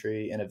the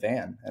country in a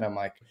van. And I'm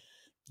like,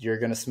 you're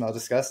going to smell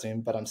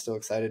disgusting, but I'm still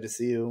excited to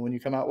see you when you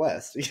come out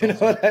west. You know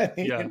what I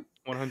mean? Yeah,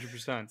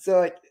 100%. So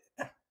like,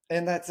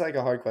 and that's like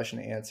a hard question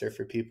to answer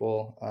for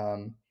people.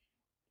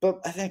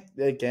 But I think,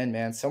 again,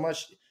 man, so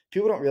much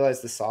people don't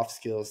realize the soft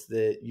skills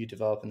that you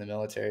develop in the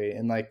military,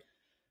 and like,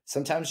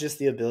 sometimes just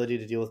the ability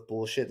to deal with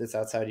bullshit that's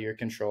outside of your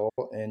control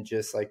and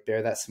just like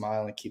bear that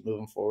smile and keep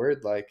moving forward.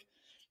 Like,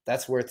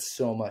 that's worth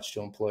so much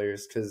to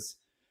employers, because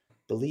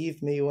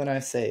believe me when I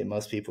say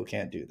most people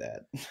can't do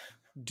that.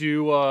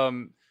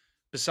 Do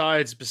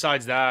besides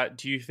that,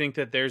 do you think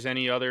that there's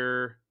any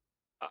other?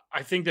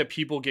 I think that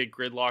people get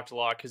gridlocked a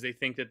lot because they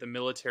think that the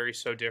military is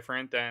so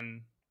different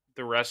than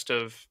the rest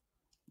of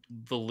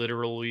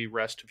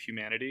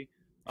humanity.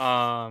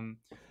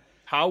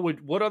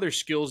 What other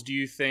skills do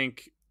you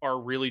think are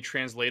really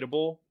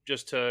translatable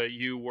just to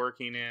you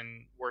working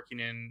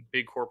in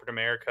big corporate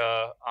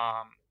America?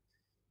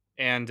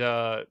 And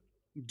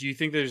do you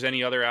think there's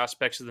any other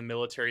aspects of the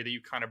military that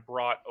you kind of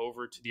brought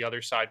over to the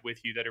other side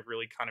with you that have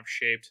really kind of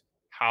shaped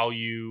how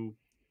you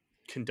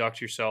conduct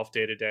yourself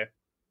day to day?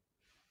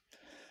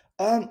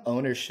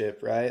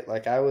 Ownership, right?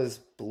 Like, I was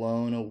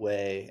blown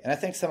away, and I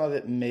think some of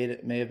it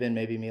may have been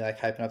maybe me like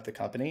hyping up the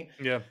company.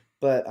 Yeah.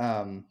 But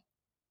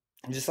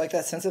just like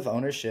that sense of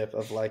ownership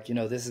of like,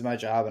 this is my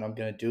job and I'm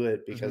going to do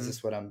it because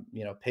it's what I'm,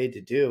 paid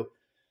to do.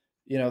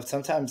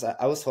 Sometimes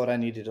I was told I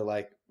needed to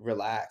like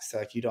relax. So,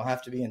 like, you don't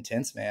have to be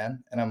intense,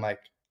 man. And I'm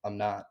like, I'm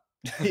not.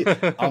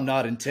 I'm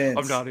not intense.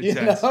 I'm not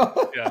intense.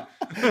 Yeah.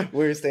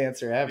 Worst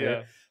answer ever.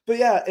 Yeah. But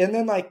yeah, and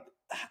then like,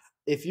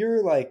 if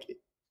you're like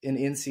an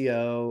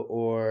NCO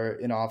or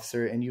an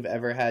officer and you've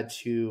ever had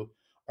to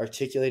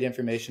articulate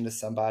information to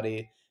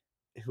somebody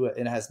who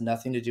and it has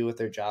nothing to do with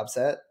their job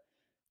set,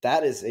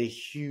 that is a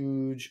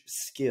huge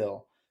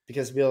skill,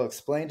 because to be able to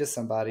explain to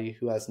somebody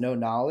who has no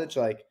knowledge,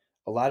 like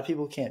a lot of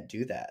people can't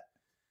do that.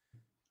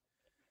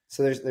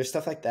 So there's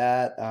stuff like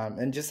that,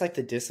 and just like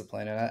the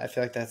discipline, and I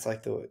feel like that's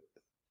like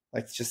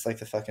just like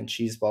the fucking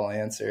cheeseball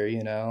answer,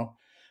 you know.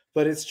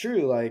 But it's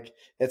true. Like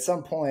at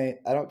some point,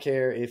 I don't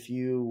care if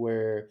you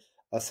were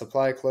a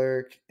supply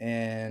clerk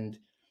and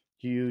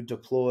you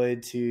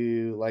deployed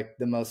to like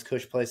the most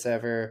cush place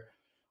ever,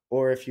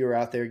 or if you were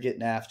out there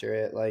getting after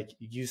it, like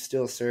you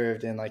still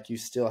served and like you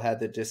still had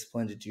the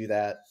discipline to do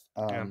that.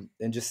 And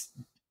just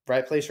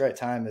right place, right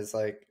time is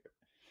like,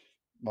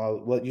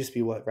 well, what used to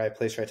be what right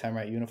place, right time,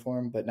 right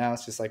uniform, but now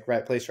it's just like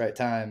right place, right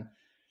time.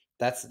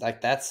 That's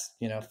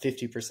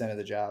 50% of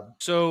the job.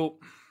 So,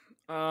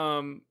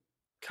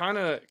 kind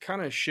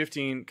of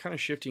shifting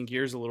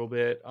gears a little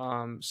bit.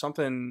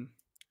 Something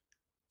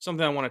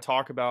I want to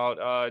talk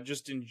about,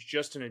 just in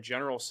a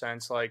general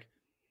sense, like,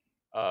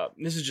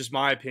 this is just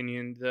my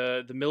opinion.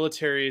 The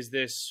military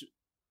is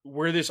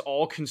we're this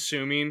all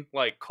consuming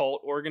like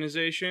cult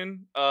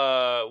organization.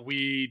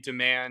 We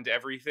demand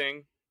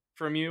everything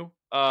from you.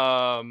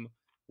 That's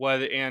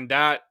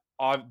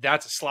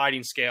a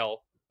sliding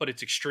scale, but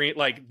it's extreme.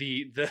 Like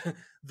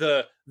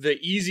the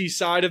easy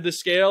side of the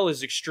scale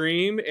is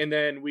extreme, and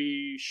then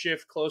we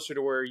shift closer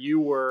to where you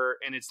were,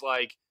 and it's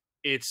like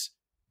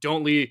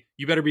don't leave.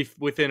 You better be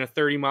within a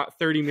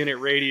 30-minute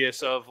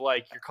radius of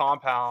like your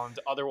compound,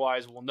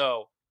 otherwise we'll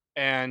know.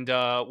 And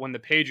when the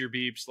pager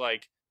beeps,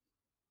 like,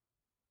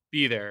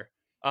 be there.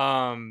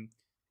 And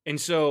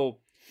so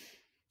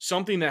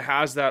something that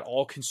has that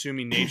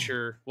all-consuming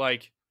nature,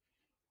 like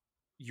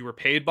you were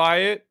paid by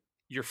it,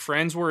 your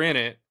friends were in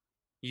it,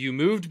 you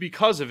moved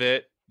because of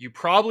it, you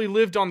probably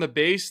lived on the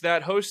base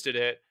that hosted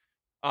it,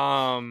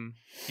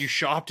 you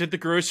shopped at the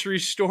grocery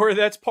store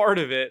that's part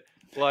of it,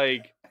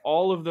 like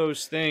all of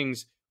those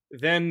things.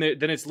 Then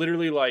it's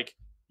literally like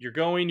you're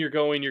going,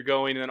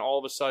 and then all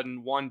of a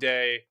sudden one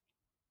day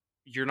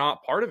you're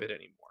not part of it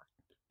anymore.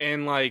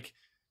 And like,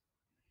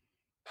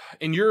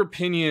 in your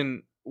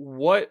opinion,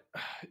 what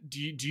do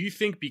you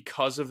think,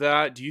 because of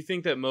that, do you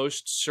think that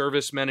most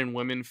servicemen and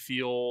women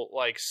feel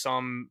like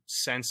some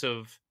sense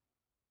of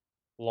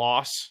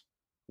loss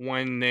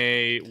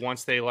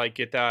once they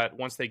get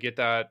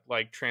that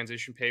like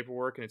transition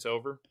paperwork and it's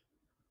over?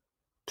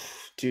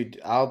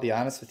 Dude, I'll be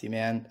honest with you,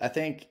 man. I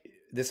think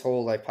this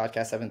whole like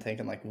podcast, I've been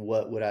thinking like,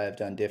 what would I have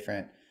done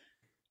different?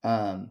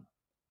 And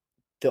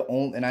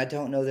I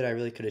don't know that I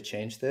really could have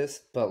changed this,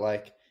 but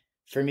like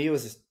for me,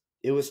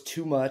 it was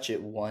too much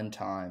at one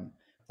time.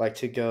 Like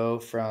to go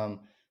from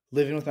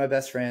living with my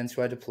best friends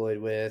who I deployed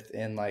with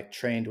and like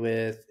trained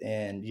with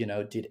and, you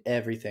know, did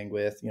everything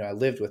with, you know, I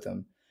lived with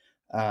them.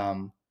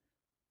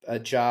 A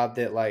job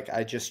that like,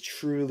 I just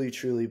truly,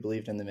 truly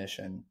believed in the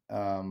mission.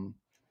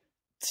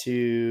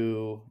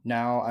 To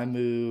now I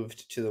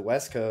moved to the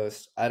West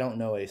Coast. I don't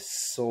know a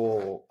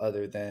soul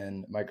other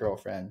than my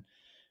girlfriend,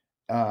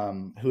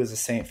 who is a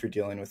saint for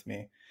dealing with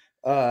me.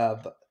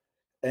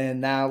 And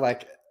now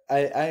like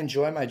I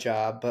enjoy my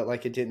job, but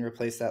like it didn't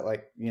replace that,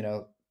 like, you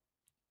know,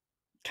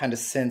 kind of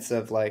sense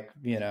of like,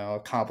 you know,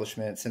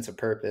 accomplishment, sense of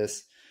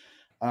purpose.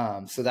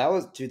 So that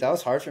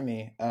was hard for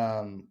me.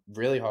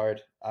 Really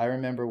hard. I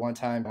remember one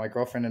time my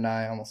girlfriend and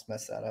I almost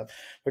messed that up.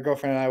 My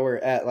girlfriend and I were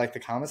at like the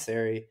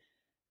commissary,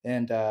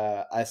 and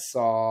I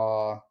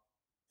saw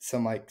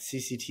some like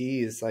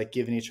CCTs like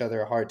giving each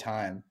other a hard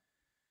time.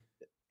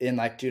 And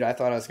like, dude, I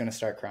thought I was going to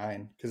start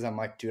crying, because I'm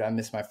like, dude, I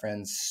miss my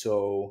friends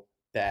so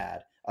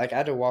bad. Like I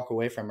had to walk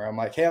away from her. I'm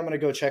like, hey, I'm going to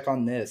go check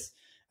on this.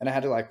 And I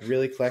had to like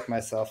really collect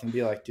myself and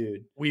be like,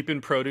 dude,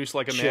 weeping produce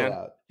like a chill man.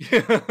 Out.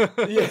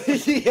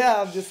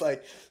 Yeah. I'm just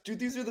like, dude,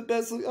 these are the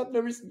best. I've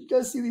never seen, you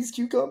guys see these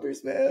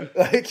cucumbers, man?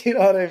 Like, you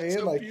know what I mean?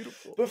 So like,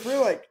 beautiful. But for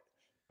like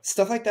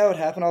stuff like that would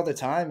happen all the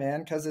time,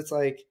 man. Cause it's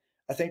like,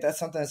 I think that's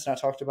something that's not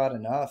talked about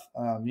enough.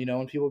 You know,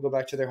 when people go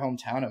back to their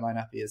hometown, it might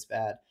not be as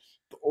bad,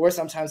 or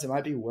sometimes it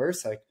might be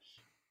worse. Like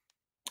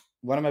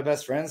one of my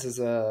best friends is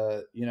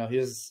you know, he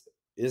is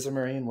a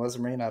Marine, was a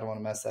Marine. I don't want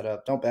to mess that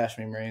up. Don't bash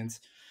me,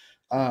 Marines.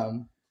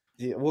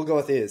 We'll go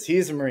with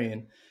he's a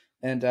Marine.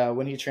 And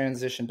when he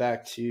transitioned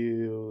back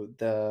to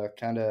the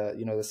kind of,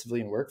 you know, the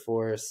civilian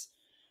workforce,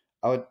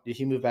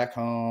 he moved back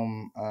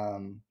home.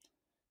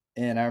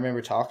 And I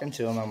remember talking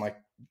to him. I'm like,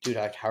 dude,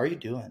 like, how are you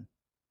doing?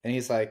 And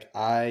he's like,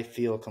 I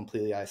feel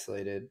completely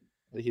isolated.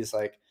 He's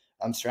like,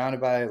 I'm surrounded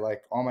by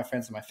like all my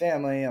friends and my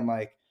family. I'm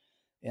like,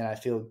 and I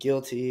feel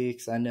guilty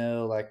because I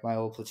know like my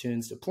old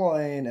platoon's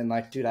deploying. And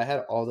like, dude, I had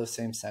all those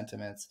same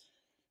sentiments.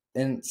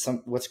 And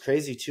what's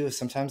crazy too is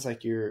sometimes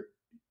like your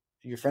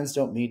friends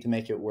don't mean to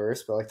make it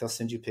worse, but like they'll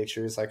send you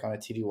pictures like on a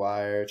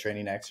TDY or a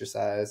training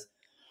exercise,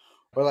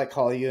 or like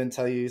call you and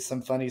tell you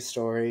some funny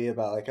story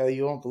about like, oh,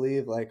 you won't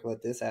believe like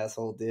what this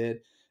asshole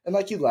did. And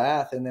like you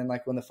laugh, and then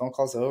like when the phone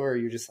call's over,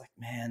 you're just like,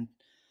 man,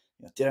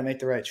 you know, did I make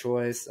the right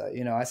choice?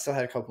 You know, I still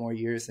had a couple more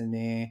years in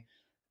me.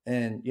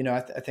 And, you know,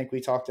 I think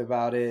we talked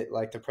about it,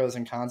 like the pros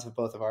and cons of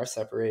both of our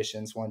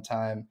separations one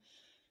time.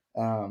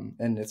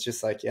 And it's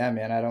just like, yeah,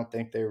 man, I don't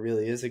think there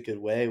really is a good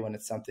way when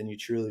it's something you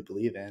truly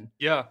believe in.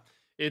 Yeah.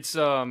 It's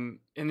and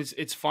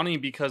it's funny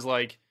because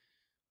like,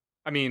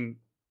 I mean,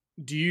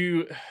 do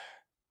you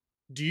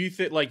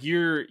think like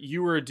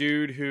you were a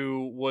dude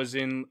who was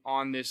in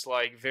on this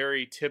like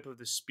very tip of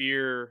the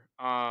spear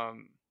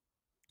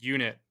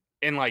unit,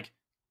 and like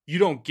you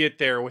don't get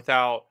there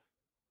without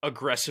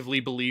aggressively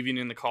believing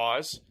in the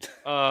cause.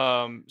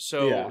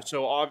 So Yeah.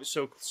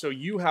 so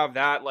you have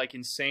that like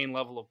insane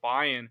level of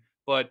buy-in,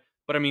 but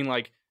I mean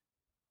like,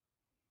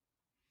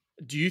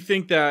 do you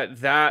think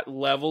that that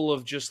level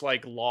of just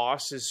like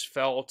loss is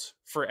felt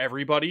for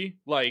everybody,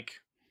 like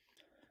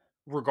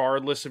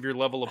regardless of your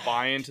level of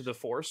buy-in to the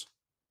force?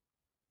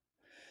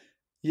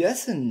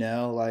 Yes and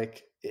no.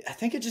 Like, I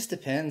think it just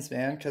depends,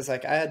 man. Cause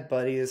like I had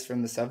buddies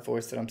from the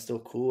subforce that I'm still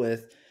cool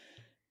with.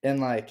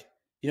 And like,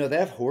 they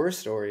have horror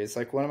stories.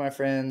 Like one of my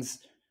friends,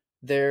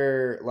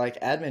 their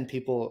like admin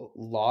people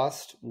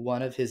lost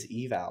one of his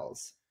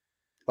evals,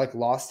 like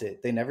lost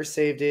it. They never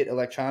saved it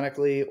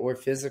electronically or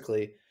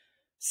physically.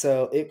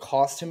 So it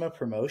cost him a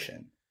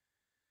promotion.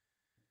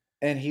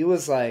 And he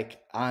was like,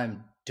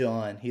 I'm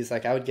done. He's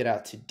like, I would get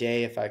out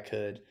today if I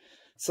could.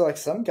 So like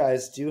some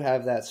guys do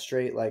have that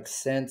straight like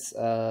sense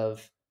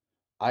of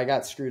I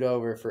got screwed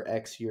over for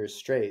X years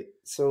straight.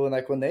 So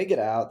when they get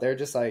out, they're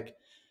just like,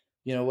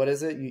 what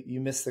is it? You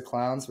miss the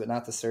clowns, but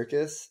not the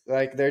circus.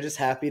 Like they're just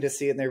happy to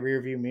see it in their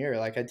rearview mirror.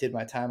 Like I did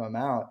my time, I'm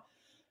out.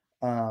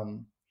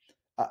 Um,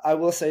 I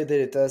will say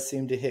that it does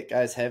seem to hit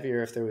guys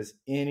heavier if there was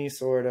any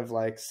sort of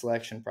like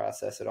selection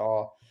process at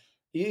all.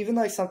 Even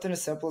like something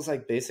as simple as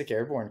like basic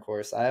airborne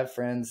course. I have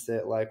friends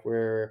that like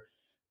were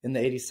in the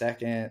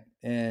 82nd,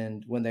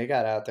 and when they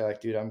got out, they're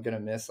like, dude, I'm gonna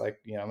miss I'm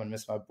gonna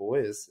miss my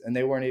boys. And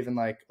they weren't even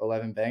like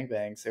 11 bang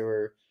bangs. They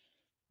were,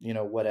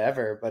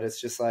 whatever. But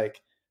it's just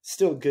like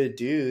still good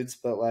dudes,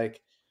 but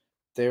like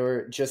they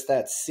were just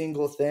that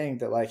single thing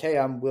that like, hey,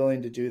 I'm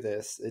willing to do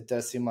this. It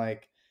does seem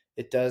like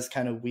it does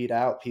kind of weed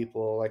out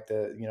people like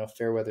the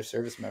fair weather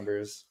service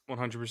members.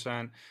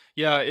 100%.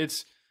 Yeah,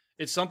 it's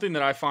something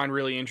that I find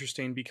really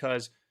interesting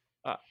because,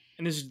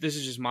 and this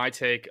is just my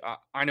take.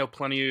 I know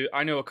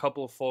I know a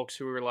couple of folks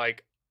who are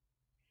like,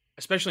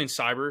 especially in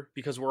cyber,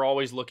 because we're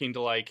always looking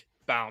to like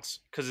bounce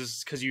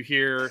because you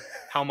hear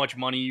how much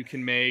money you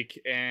can make,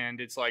 and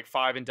it's like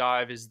 5 and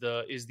dive is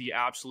the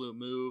absolute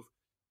move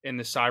in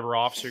the cyber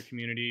officer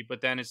community.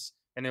 But then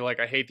and they're like,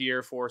 I hate the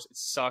Air Force, it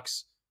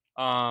sucks.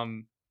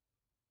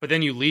 But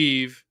then you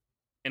leave,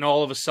 and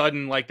all of a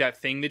sudden, like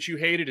that thing that you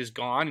hated is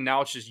gone, and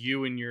now it's just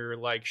you and your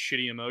like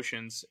shitty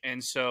emotions.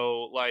 And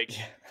so, like,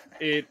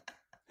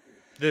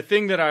 the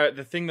thing that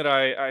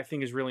I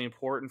think is really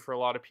important for a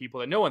lot of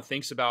people that no one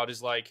thinks about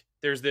is like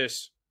there's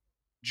this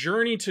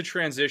journey to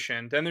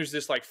transition, then there's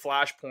this like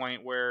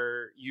flashpoint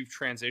where you've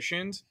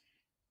transitioned,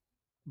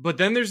 but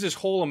then there's this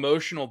whole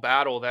emotional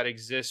battle that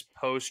exists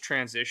post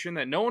transition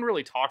that no one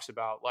really talks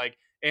about. Like,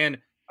 and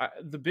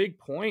the big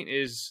point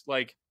is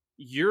like,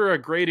 you're a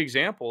great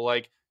example.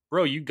 Like,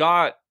 bro, you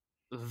got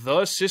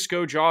the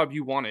Cisco job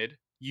you wanted.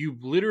 You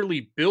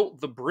literally built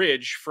the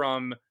bridge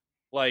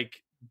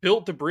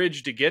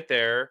to get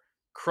there,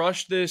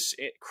 crushed this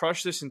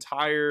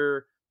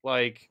entire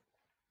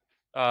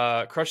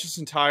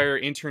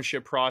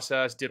internship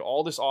process, did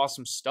all this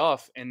awesome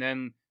stuff. And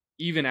then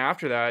even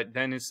after that,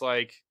 then it's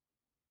like,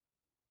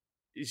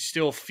 you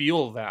still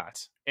feel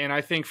that. And I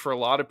think for a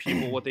lot of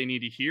people, what they need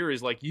to hear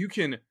is like, you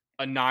can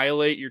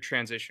annihilate your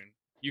transition.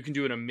 You can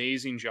do an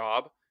amazing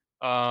job,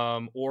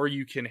 or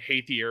you can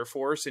hate the Air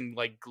Force and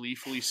like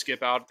gleefully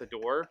skip out the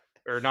door,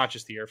 or not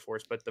just the Air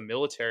Force, but the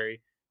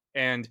military.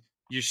 And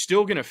you're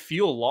still going to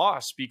feel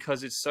lost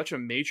because it's such a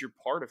major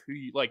part of who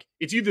you like.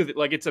 It's either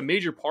like it's a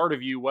major part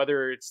of you,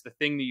 whether it's the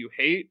thing that you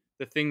hate,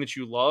 the thing that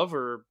you love,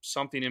 or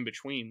something in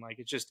between. Like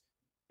it's just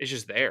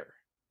there,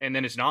 and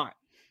then it's not.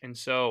 And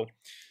so,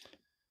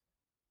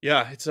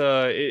 yeah,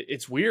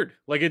 it's weird.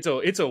 Like it's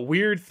a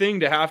weird thing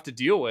to have to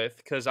deal with,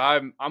 because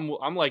I'm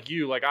like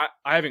you. Like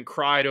I haven't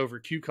cried over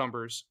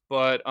cucumbers,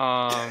 but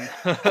but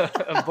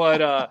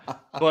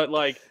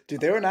like,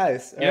 dude, they were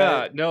nice.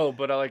 Yeah, right. no,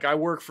 but like I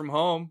work from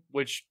home,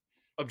 which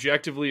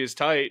objectively is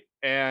tight,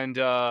 and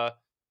I'll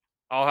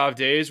have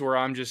days where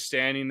I'm just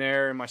standing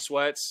there in my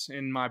sweats,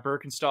 in my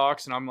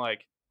Birkenstocks, and I'm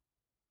like,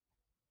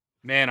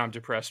 man, I'm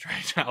depressed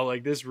right now.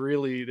 Like this,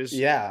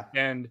 Yeah.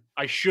 and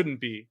I shouldn't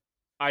be.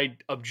 I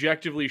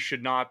objectively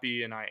should not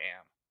be, and I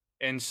am.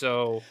 And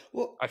so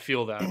I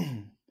feel that.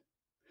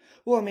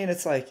 Well, I mean,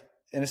 it's like,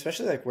 and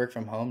especially like work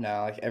from home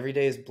now, like every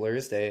day is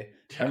Blur's Day.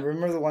 Yeah. I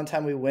remember the one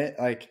time we went,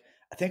 like,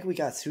 I think we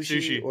got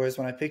sushi. Or is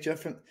when I picked you up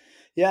from,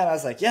 and I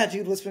was like, yeah,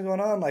 dude, what's been going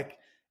on? Like,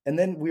 and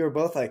then we were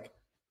both like,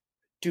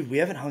 dude, we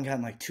haven't hung out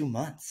in like 2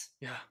 months.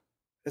 Yeah.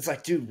 It's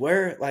like, dude,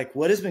 what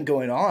has been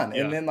going on?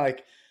 Yeah. And then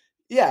like,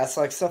 yeah, it's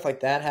like stuff like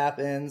that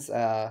happens.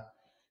 No,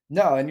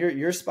 and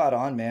you're spot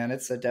on, man.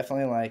 It's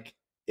definitely like,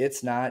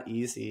 it's not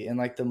easy. And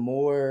like the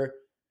more,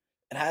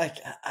 and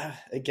I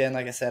again,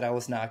 like I said, I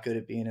was not good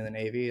at being in the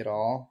Navy at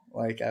all.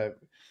 Like and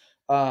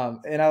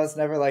I was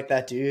never like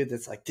that dude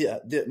that's like,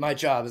 my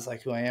job is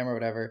like who I am or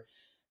whatever.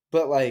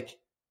 But like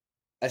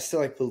I still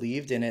like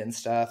believed in it and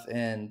stuff.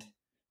 And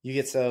you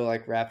get so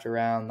like wrapped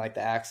around like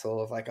the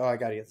axle of like, oh, I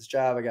got to get this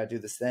job. I got to do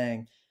this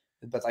thing.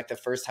 But like the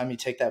first time you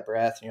take that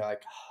breath and you're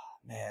like,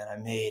 oh, man, I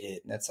made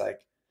it. And it's like,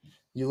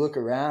 you look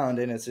around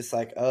and it's just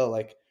like, oh,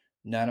 like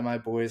none of my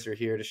boys are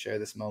here to share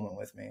this moment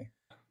with me.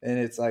 And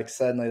it's like,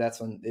 suddenly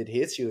that's when it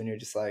hits you and you're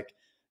just like,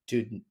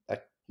 dude,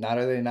 like not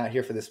are they not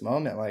here for this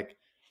moment? Like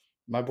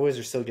my boys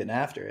are still getting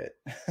after it.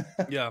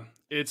 Yeah.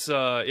 It's,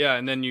 yeah.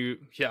 And then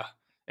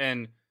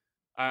and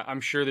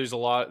I'm sure there's a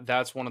lot,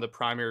 that's one of the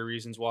primary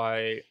reasons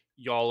why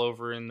y'all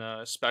over in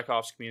the spec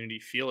ops community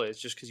feel it.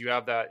 It's just because you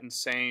have that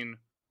insane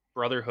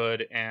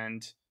brotherhood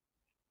and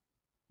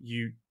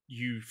you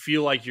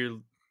feel like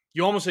you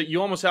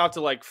almost have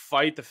to like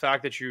fight the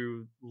fact that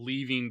you're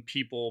leaving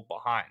people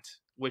behind,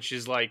 which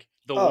is like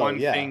the one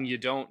thing you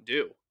don't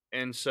do.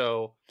 And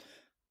so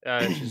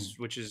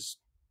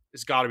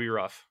it's got to be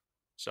rough.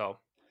 So,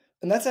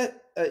 and that's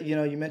you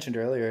know, you mentioned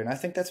earlier, and I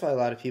think that's why a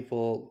lot of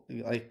people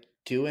like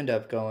do end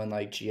up going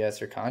like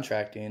GS or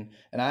contracting.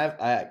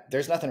 And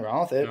there's nothing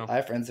wrong with it. No. I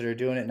have friends that are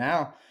doing it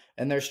now,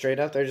 and they're straight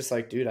up. They're just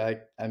like, dude,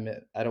 I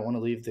don't want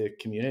to leave the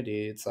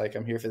community. It's like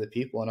I'm here for the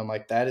people, and I'm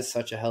like, that is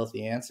such a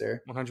healthy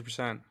answer.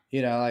 100%.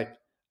 You know, like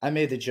I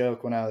made the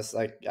joke when I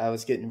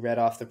was getting read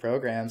off the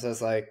programs. I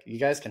was like, you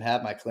guys can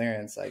have my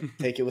clearance. Like,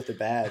 take it with the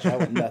badge. I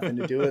want nothing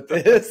to do with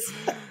this.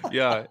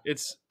 Yeah,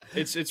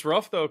 it's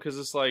rough though, because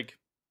it's like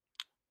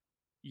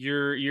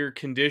you're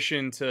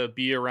conditioned to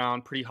be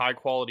around pretty high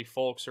quality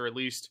folks, or at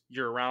least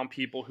you're around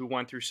people who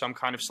went through some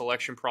kind of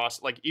selection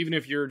process. Like even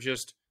if you're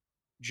just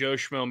Joe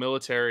Schmo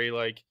military,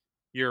 like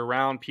you're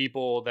around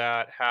people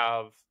that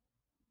have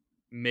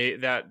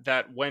made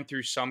that went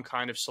through some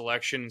kind of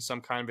selection and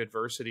some kind of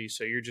adversity.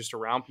 So you're just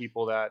around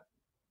people that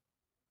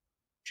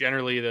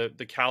generally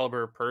the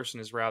caliber of person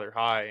is rather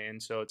high,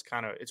 and so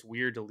it's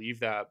weird to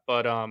leave that.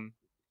 But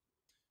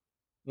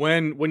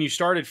when you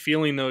started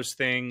feeling those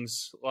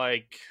things,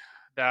 like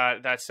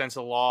that sense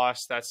of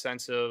loss, that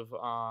sense of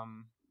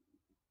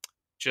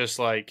just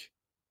like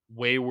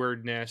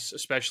waywardness,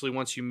 especially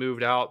once you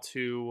moved out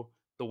to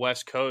the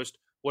West Coast,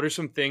 what are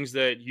some things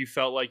that you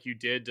felt like you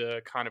did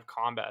to kind of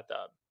combat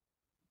that?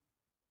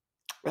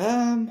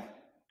 Man,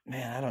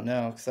 I don't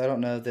know, because I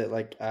don't know that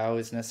like I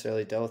always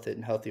necessarily dealt with it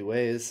in healthy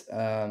ways.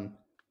 I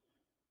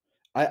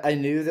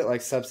knew that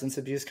like substance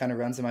abuse kind of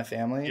runs in my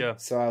family. Yeah.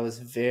 So I was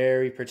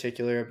very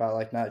particular about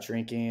like not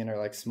drinking or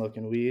like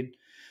smoking weed.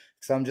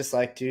 So I'm just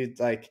like, dude,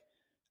 like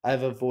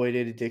I've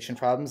avoided addiction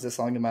problems this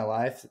long in my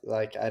life.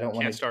 Like I don't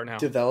want to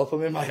develop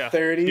them in my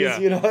 30s. Yeah.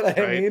 You know what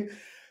I mean?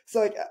 So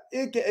like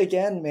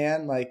again,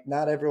 man, like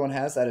not everyone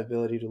has that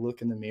ability to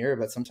look in the mirror,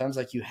 but sometimes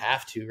like you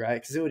have to,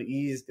 right? Because it would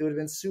have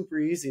been super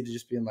easy to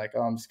just be like,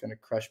 oh, I'm just going to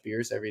crush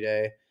beers every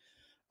day.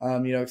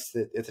 You know,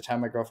 at the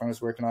time my girlfriend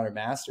was working on her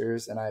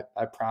master's, and I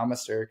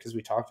promised her, because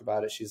we talked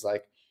about it. She's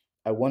like,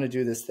 I want to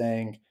do this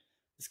thing.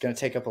 It's going to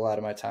take up a lot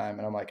of my time.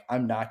 And I'm like,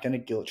 I'm not going to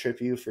guilt trip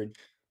you for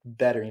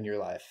bettering your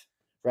life.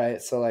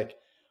 Right. So like,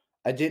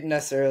 I didn't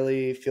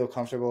necessarily feel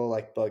comfortable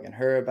like bugging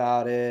her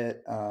about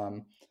it.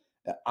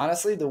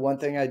 Honestly, the one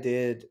thing I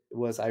did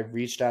was I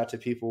reached out to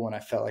people when I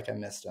felt like I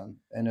missed them.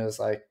 And it was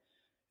like,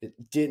 it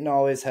didn't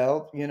always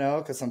help, you know,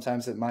 because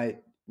sometimes you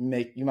might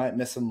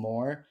miss them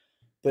more,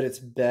 but it's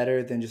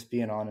better than just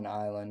being on an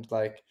island.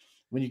 Like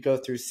when you go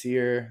through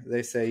SEER,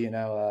 they say, you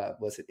know,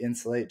 was it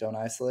insulate, don't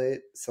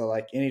isolate? So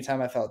like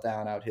anytime I felt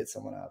down, I would hit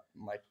someone up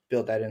and like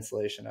build that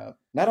insulation up.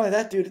 Not only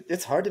that, dude,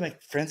 it's hard to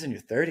make friends in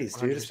your 30s,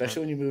 dude, 100%. Especially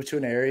when you move to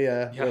an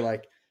area where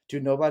like,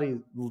 dude, nobody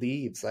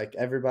leaves. Like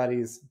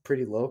everybody's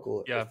pretty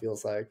local. It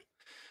feels like.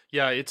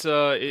 Yeah, it's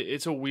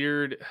a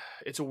weird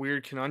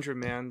conundrum,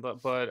 man.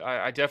 But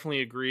I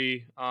definitely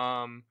agree.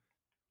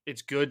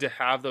 It's good to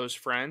have those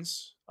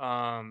friends.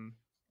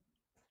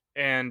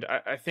 And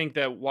I think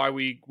that why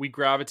we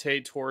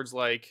gravitate towards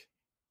like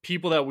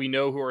people that we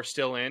know who are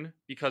still in,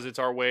 because it's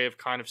our way of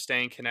kind of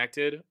staying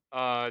connected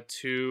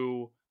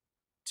to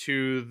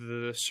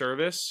the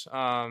service.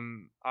 I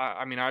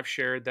mean, I've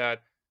shared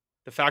that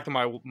the fact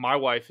that my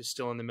wife is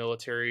still in the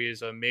military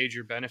is a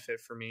major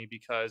benefit for me,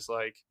 because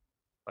like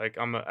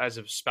I'm as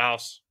a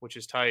spouse, which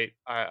is tight.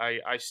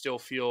 I still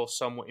feel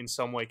in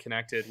some way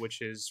connected,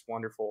 which is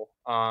wonderful.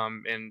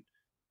 And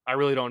I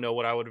really don't know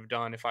what I would have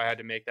done if I had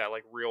to make that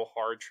like real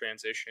hard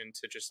transition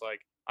to just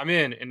like, I'm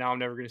in and now I'm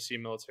never going to see a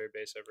military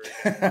base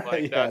ever again.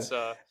 Like that's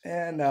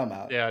and now I'm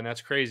out. Yeah, and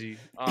that's crazy.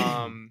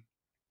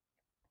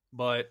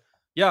 But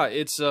yeah,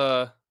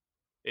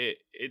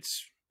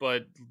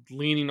 but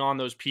leaning on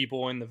those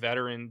people in the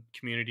veteran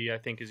community, I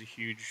think, is a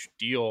huge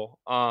deal.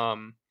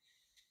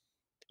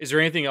 Is there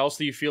anything else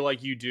that you feel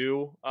like you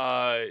do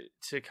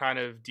to kind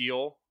of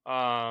deal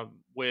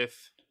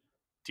with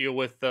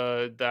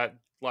that,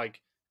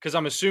 like, because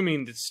I'm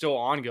assuming it's still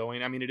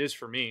ongoing. I mean, it is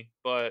for me,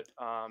 but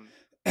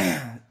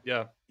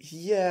yeah.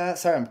 Yeah.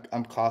 Sorry,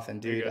 I'm coughing,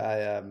 dude.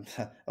 I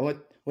went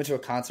to a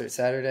concert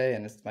Saturday,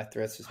 and my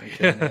throat's just been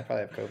killing me. I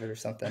probably have COVID or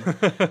something.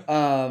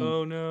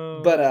 Oh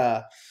no.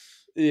 But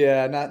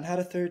yeah, not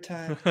a third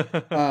time.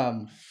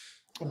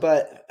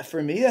 But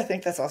for me, I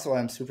think that's also why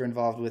I'm super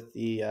involved with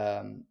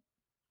the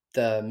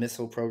the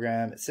missile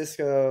program at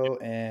Cisco,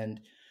 and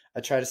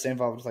I try to stay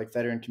involved with like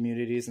veteran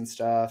communities and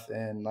stuff.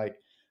 And like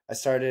I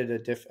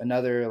started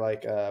another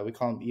like we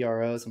call them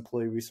EROs,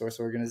 Employee Resource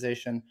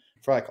Organization,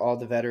 for like all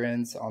the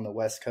veterans on the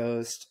West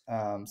Coast.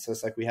 So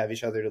it's like we have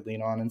each other to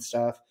lean on and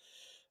stuff.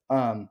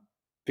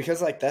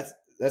 Because like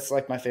that's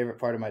like my favorite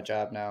part of my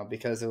job now,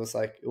 because it was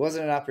like it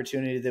wasn't an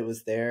opportunity that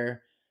was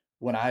there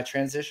when I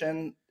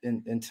transitioned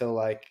until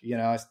like, you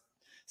know, I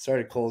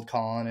started cold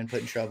calling and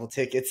putting travel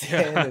tickets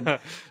in. And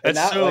That's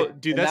now, so, like,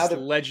 dude, and now that's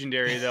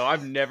legendary though.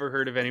 I've never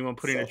heard of anyone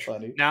putting so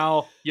funny.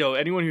 now,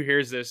 anyone who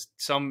hears this,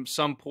 some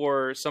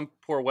poor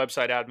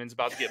website admin's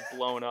about to get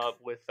blown up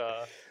with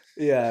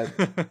yeah,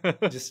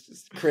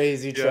 just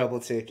crazy travel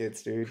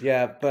tickets, dude.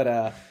 Yeah,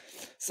 but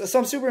so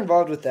I'm super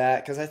involved with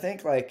that, because I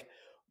think like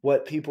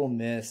what people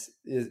miss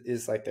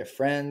is like their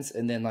friends,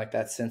 and then like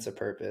that sense of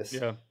purpose.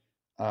 Yeah.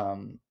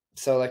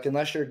 So like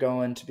unless you're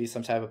going to be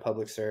some type of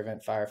public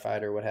servant,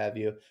 firefighter, what have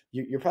you,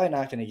 you're probably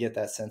not going to get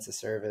that sense of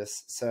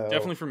service. So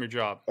definitely from your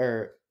job,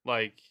 or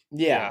like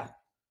yeah.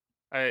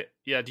 Do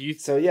you?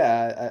 So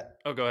yeah,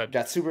 go ahead.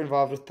 Got super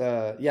involved with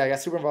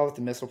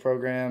the missile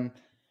program,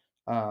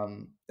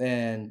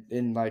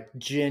 and like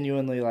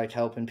genuinely like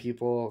helping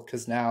people,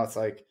 because now it's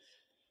like,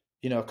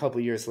 you know, a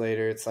couple years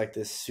later, it's like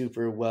this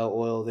super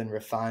well-oiled and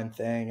refined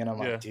thing, and I'm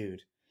like,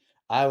 dude,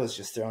 I was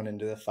just thrown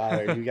into the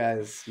fire. You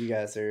guys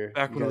are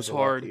back when it was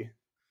hard. Lucky.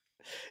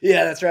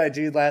 Yeah, that's right,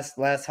 dude.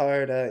 Last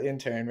hard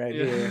intern right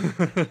here.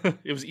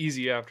 It was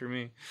easy after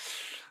me.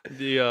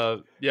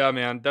 Yeah,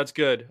 man, that's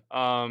good.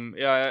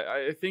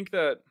 I think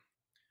that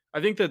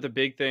the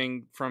big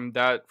thing from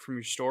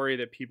your story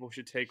that people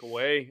should take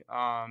away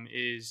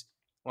is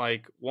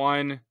like,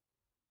 one,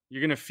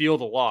 you're gonna feel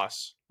the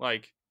loss.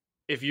 Like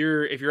if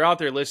you're out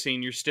there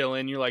listening, you're still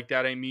in, you're like,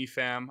 that ain't me,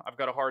 fam. I've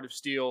got a heart of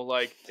steel.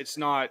 Like, it's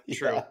not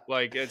true. Yeah.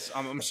 Like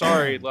I'm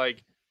sorry.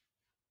 Like,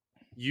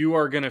 you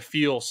are gonna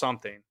feel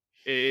something.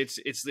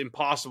 It's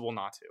impossible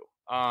not to.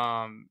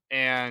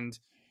 And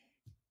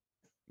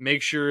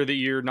make sure that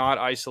you're not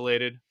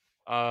isolated.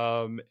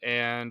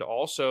 And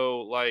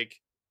also, like,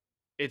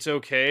 it's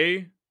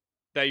okay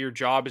that your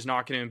job is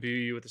not going to imbue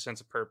you with a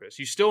sense of purpose.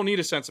 You still need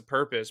a sense of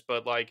purpose,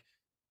 but like,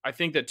 I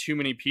think that too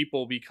many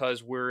people,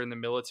 because we're in the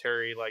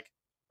military, like,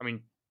 I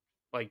mean,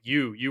 like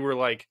you were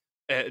like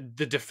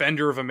the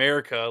defender of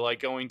America, like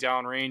going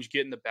downrange,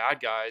 getting the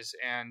bad guys,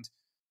 and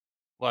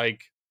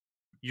like,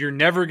 you're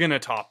never going to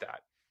top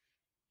that.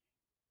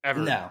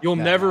 Ever. No, You'll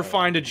never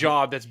find a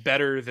job that's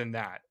better than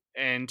that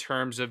in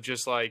terms of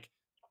just like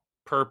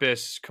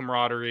purpose,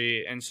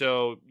 camaraderie. And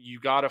so you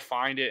got to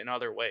find it in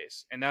other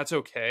ways, and that's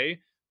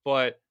okay.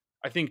 But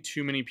I think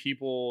too many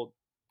people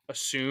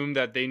assume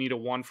that they need a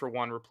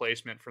 1-for-1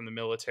 replacement from the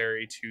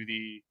military to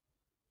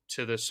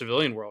the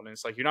civilian world. And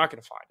it's like, you're not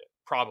going to find it.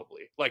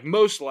 Probably, like,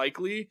 most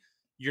likely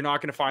you're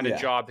not going to find a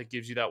job that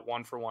gives you that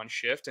 1-for-1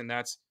 shift. And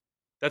that's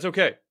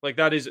okay. Like,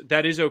 that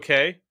is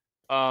okay.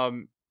 So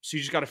you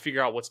just got to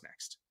figure out what's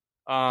next.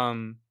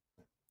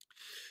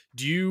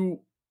 Do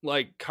you,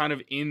 like, kind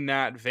of in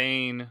that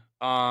vein,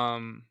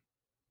 how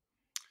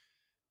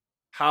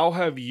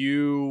have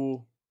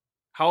you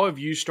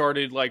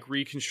started like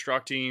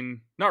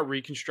not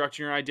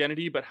reconstructing your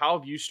identity, but how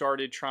have you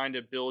started trying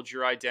to build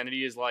your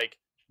identity as like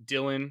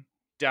Dylan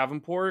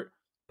Davenport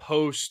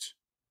post,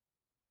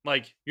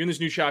 like, you're in this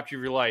new chapter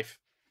of your life?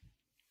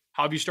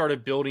 How have you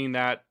started building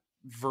that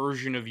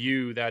version of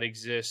you that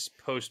exists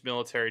post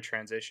military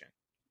transition?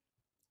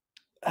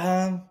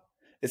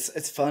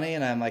 It's funny,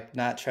 and I'm like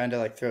not trying to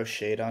like throw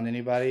shade on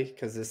anybody,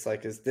 because this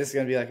is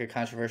going to be like a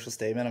controversial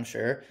statement, I'm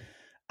sure.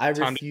 I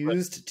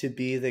refused to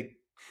be the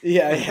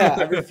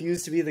I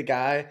refused to be the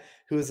guy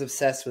who was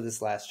obsessed with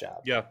his last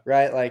job. Yeah.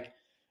 Right? Like,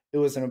 it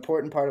was an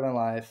important part of my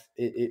life.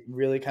 It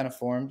really kind of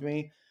formed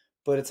me,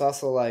 but it's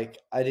also like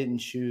I didn't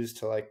choose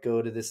to like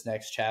go to this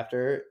next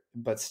chapter,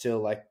 but still,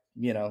 like,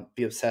 you know,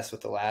 be obsessed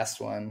with the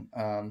last one.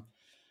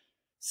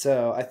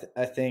 So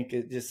I think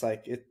it just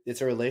like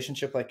it's a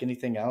relationship like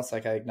anything else.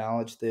 Like, I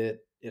acknowledge that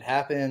it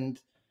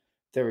happened.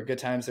 There were good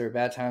times, there were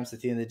bad times.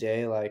 At the end of the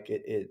day, like,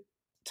 it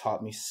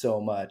taught me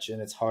so much,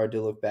 and it's hard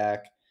to look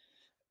back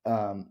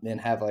and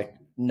have like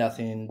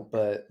nothing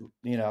but,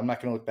 you know, I'm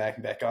not going to look back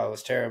and be like, oh, it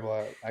was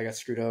terrible, I got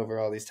screwed over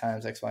all these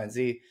times, X, Y, and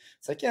Z.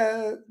 It's like,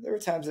 yeah, there were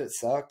times that it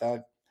sucked.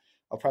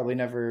 I'll probably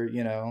never,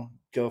 you know,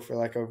 go for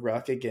like a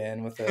ruck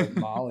again with a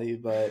Molly,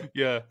 but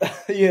yeah,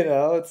 you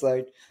know, it's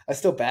like I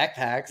still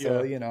backpack,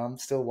 so you know, I'm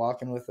still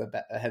walking with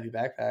a heavy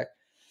backpack.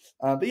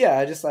 But yeah,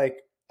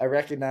 I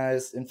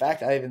recognized. In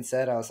fact, I even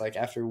said, I was like,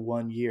 after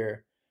 1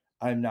 year,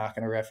 I'm not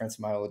going to reference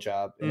my old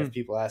job, and if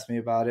people ask me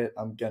about it,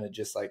 I'm gonna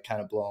just like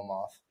kind of blow them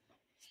off.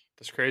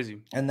 That's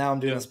crazy. And now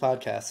I'm doing this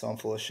podcast, so I'm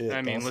full of shit.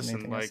 I mean,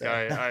 listen, like,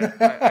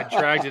 I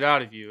dragged it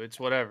out of you. It's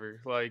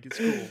whatever. Like, it's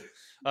cool.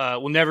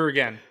 Well, never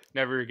again.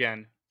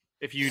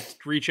 If you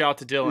reach out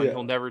to Dylan,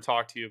 he'll never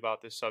talk to you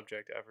about this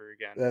subject ever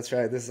again. That's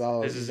right. This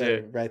is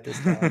it. Write this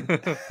down.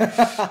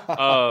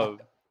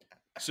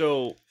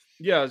 So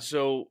you're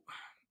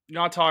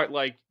not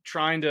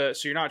trying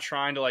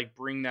to like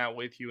bring that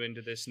with you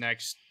into this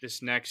next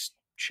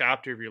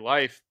chapter of your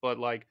life, but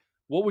like,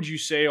 what would you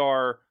say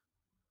are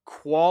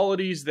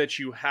qualities that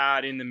you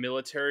had in the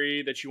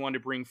military that you wanted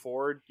to bring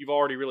forward? You've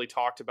already really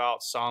talked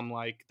about some,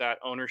 like that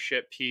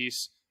ownership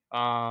piece,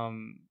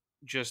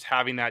 just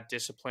having that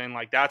discipline,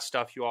 like that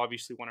stuff you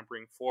obviously want to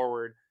bring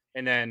forward.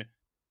 And then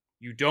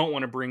you don't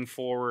want to bring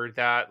forward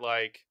that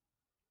like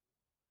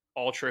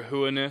ultra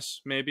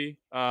hooiness, maybe.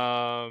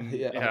 Yeah.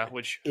 Yeah,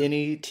 which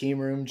Any team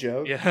room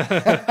joke.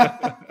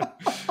 yeah.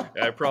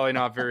 Yeah, probably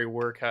not very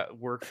work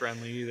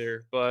friendly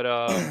either. But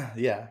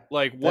Yeah.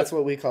 like what That's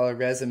what we call a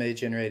resume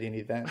generating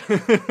event.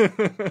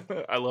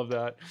 I love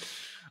that.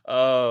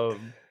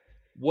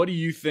 What do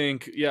you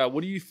think? Yeah,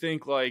 what do you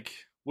think? Like,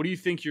 what do you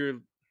think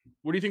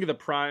what do you think of the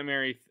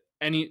primary?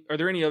 Are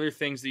there any other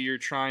things that you're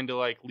trying to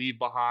like leave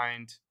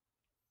behind,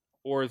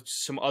 or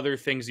some other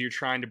things that you're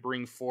trying to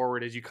bring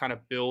forward as you kind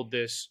of build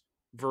this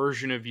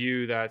version of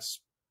you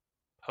that's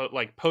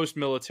like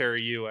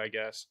post-military you, I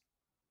guess?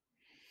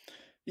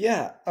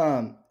 Yeah.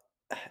 And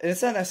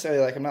it's not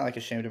necessarily like I'm not like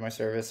ashamed of my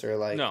service or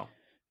like No.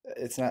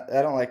 it's not,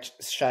 I don't like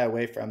shy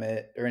away from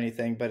it or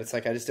anything, but it's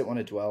like I just didn't want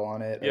to dwell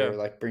on it Yeah. or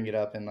like bring it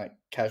up in like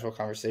casual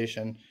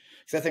conversation.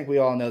 Because I think we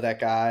all know that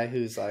guy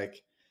who's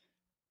like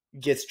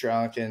gets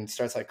drunk and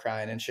starts like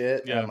crying and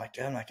shit. Yeah. And I'm like,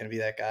 dude, I'm not gonna be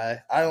that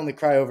guy. I only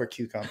cry over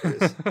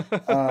cucumbers.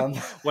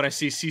 When I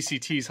see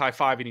CCTs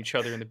high-fiving each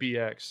other in the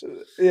BX.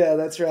 Yeah,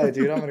 that's right,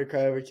 dude. I'm gonna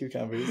cry over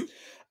cucumbers.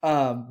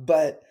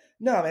 But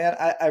no, man,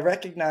 I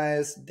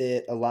recognize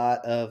that a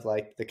lot of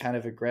like the kind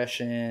of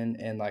aggression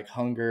and like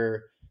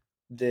hunger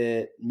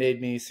that made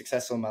me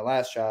successful in my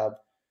last job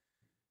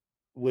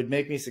would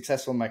make me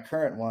successful in my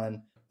current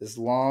one as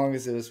long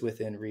as it was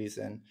within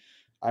reason.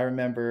 I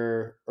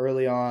remember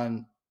early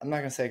on, I'm not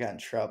going to say I got in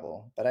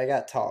trouble, but I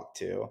got talked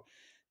to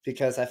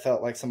because I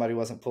felt like somebody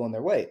wasn't pulling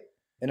their weight.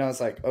 And I was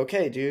like,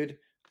 okay, dude,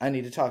 I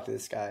need to talk to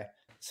this guy.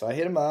 So I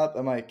hit him up.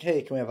 I'm like,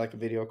 hey, can we have like a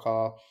video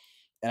call?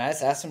 And I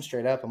just asked him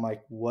straight up, I'm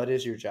like, what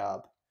is your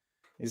job?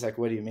 He's like,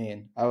 what do you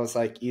mean? I was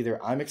like,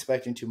 either I'm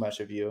expecting too much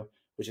of you,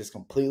 which is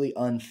completely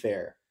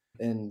unfair,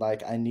 and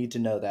like I need to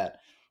know that,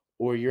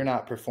 or you're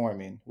not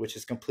performing, which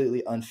is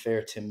completely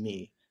unfair to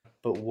me.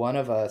 But one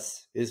of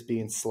us is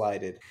being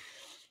slighted.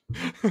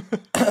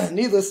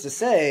 Needless to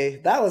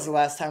say, that was the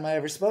last time I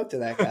ever spoke to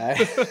that guy.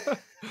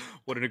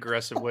 What an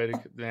aggressive way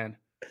to, man.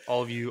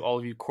 All of you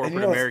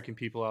corporate American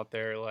people out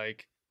there,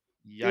 like,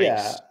 yikes.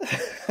 Yeah.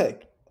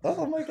 Like,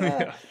 oh my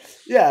God.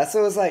 Yeah. So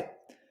it was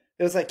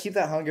like keep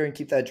that hunger and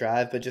keep that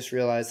drive, but just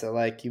realize that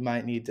like you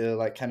might need to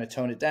like kind of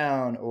tone it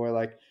down, or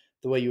like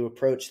the way you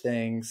approach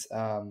things.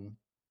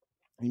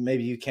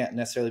 Maybe you can't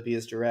necessarily be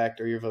as direct,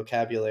 or your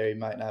vocabulary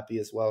might not be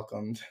as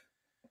welcomed.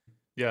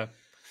 Yeah.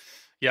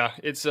 Yeah.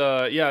 It's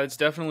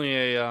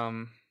definitely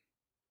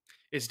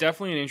it's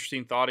definitely an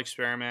interesting thought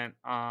experiment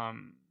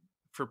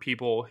for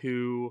people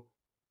who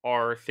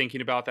are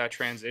thinking about that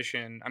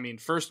transition. I mean,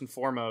 first and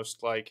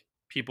foremost, like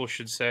people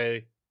should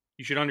say,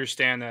 you should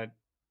understand that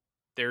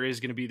there is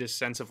going to be this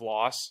sense of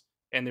loss,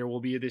 and there will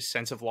be this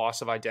sense of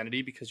loss of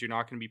identity because you're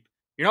not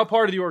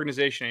part of the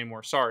organization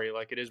anymore. Sorry.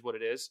 Like it is what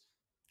it is.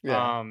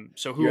 Yeah.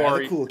 So who You're are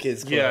the cool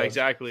kids club. Yeah,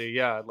 exactly.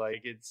 Yeah.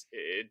 Like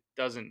it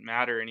doesn't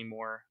matter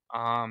anymore.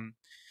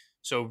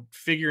 So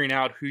figuring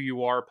out who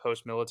you are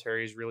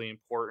post-military is really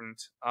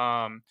important.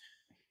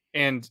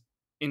 And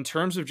in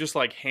terms of just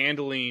like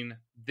handling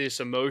this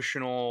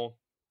emotional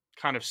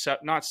kind of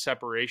not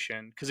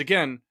separation, because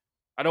again,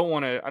 I don't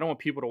want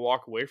people to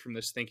walk away from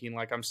this thinking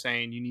like I'm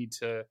saying you need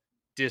to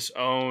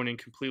disown and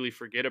completely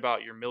forget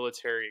about your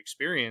military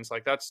experience.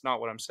 Like that's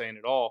not what I'm saying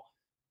at all.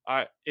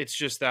 It's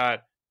just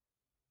that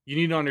you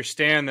need to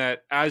understand that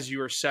as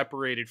you are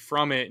separated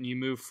from it and you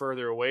move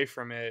further away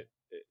from it,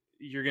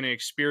 you're going to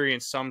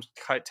experience some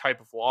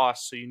type of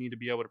loss. So you need to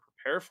be able to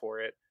prepare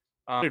for it.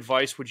 What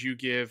advice would you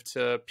give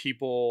to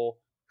people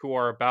who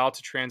are about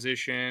to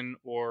transition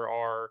or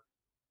are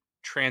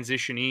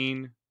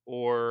transitioning,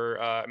 or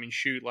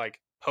like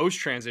post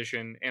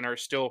transition and are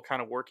still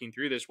kind of working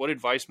through this? What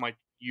advice might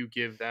you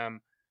give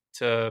them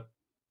to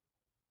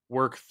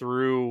work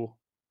through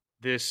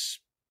this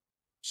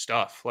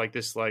stuff, like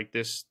this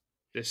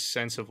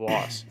sense of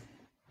loss?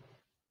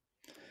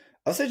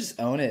 I'll say just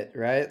own it,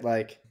 right?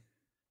 Like,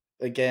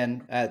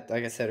 again,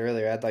 like I said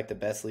earlier, I had like the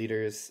best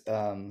leaders.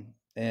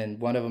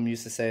 And one of them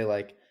used to say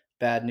like,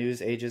 bad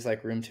news ages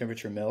like room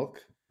temperature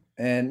milk.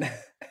 And,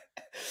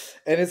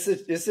 and it's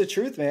the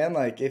truth, man.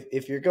 Like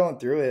if you're going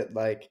through it,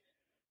 like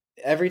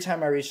every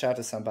time I reached out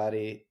to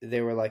somebody,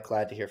 they were like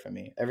glad to hear from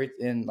me.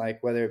 And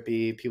like, whether it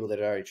be people that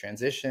already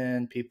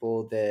transitioned,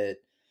 people that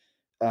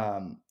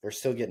are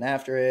still getting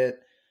after it.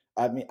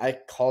 I mean, I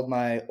called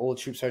my old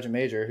troop sergeant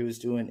major who's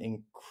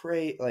doing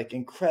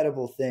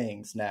incredible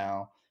things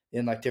now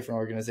in like different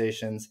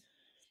organizations.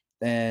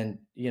 And,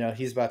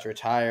 he's about to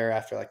retire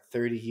after like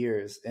 30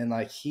 years. And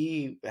like,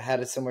 he had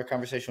a similar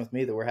conversation with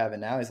me that we're having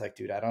now. He's like,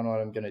 dude, I don't know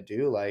what I'm going to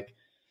do. Like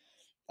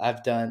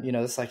I've done,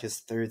 this is like his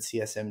third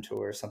CSM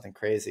tour or something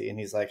crazy. And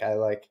he's like, I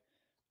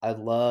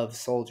love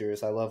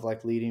soldiers. I love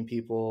like leading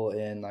people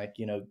and like,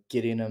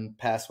 getting them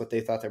past what they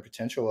thought their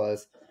potential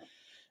was.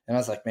 And I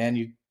was like,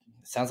 man,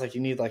 sounds like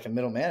you need like a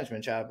middle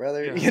management job,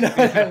 brother. Yeah. You know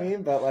what I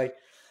mean? But like,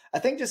 I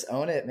think just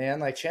own it, man.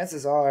 Like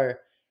chances are,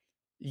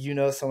 you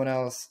know, someone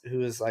else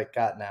who has like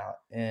gotten out.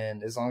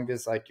 And as long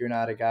as like, you're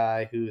not a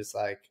guy who's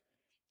like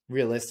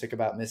realistic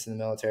about missing the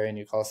military and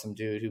you call some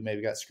dude who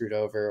maybe got screwed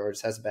over or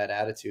just has a bad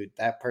attitude,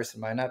 that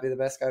person might not be the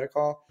best guy to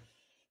call.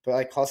 But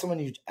like call someone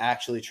you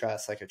actually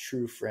trust, like a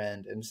true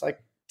friend, and just like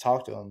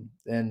talk to them.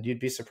 And you'd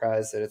be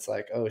surprised that it's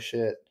like, oh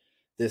shit,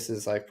 this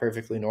is like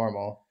perfectly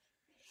normal.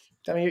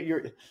 I mean,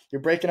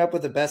 you're breaking up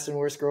with the best and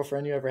worst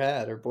girlfriend you ever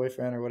had, or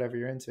boyfriend, or whatever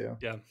you're into.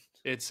 Yeah,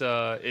 it's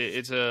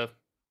a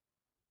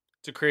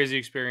crazy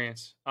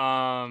experience.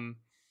 What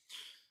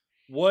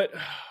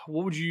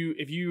would you,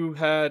 if you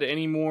had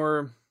any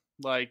more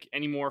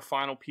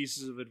final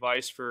pieces of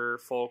advice for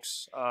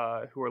folks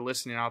who are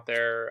listening out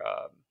there,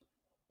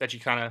 that you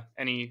kind of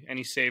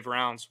any save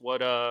rounds?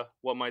 What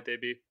might they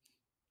be?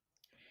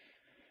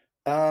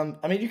 I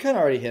mean, you kind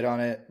of already hit on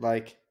it.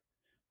 Like,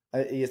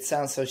 it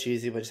sounds so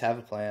cheesy, but just have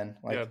a plan.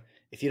 Like,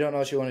 if you don't know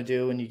what you want to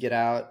do when you get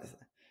out,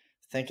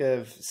 think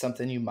of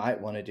something you might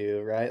want to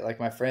do, right? Like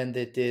my friend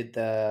that did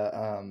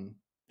the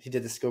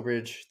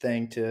SkillBridge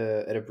thing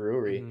at a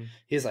brewery. Mm-hmm.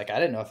 He's like, I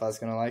didn't know if I was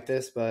going to like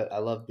this, but I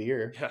love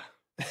beer. Yeah.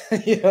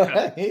 You know what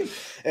I mean?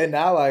 And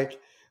now like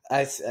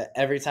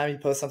every time he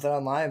posts something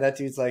online, that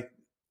dude's like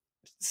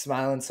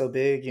smiling so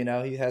big, you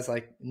know, he has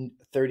like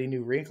 30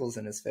 new wrinkles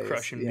in his face.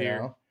 Crushing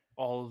beer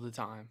all of the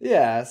time.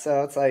 Yeah.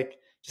 So it's like,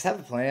 just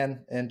have a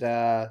plan and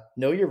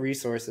know your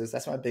resources.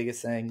 That's my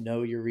biggest thing.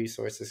 Know your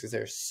resources, because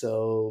there's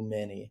so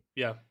many.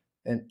 Yeah.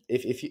 And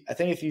I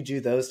think if you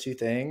do those two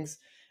things,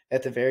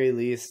 at the very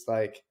least,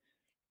 like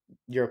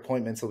your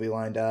appointments will be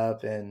lined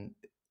up and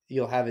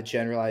you'll have a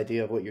general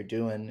idea of what you're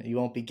doing. You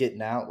won't be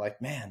getting out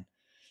like, man,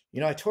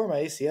 you know, I tore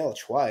my ACL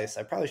twice.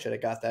 I probably should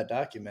have got that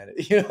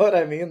documented. You know what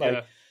I mean?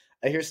 Like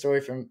I hear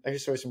stories from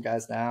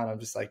guys now, and I'm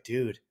just like,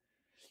 dude,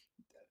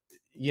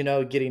 you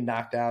know, getting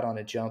knocked out on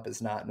a jump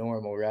is not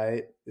normal,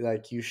 right?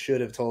 Like you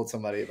should have told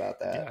somebody about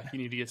that. Yeah, you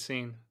need to get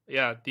seen.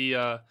 Yeah,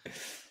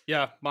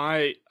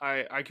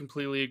 I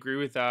completely agree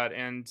with that.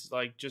 And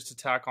like, just to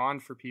tack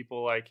on for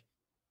people, like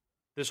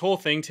this whole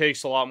thing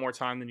takes a lot more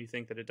time than you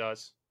think that it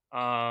does.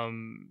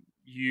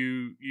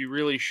 You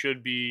really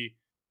should be,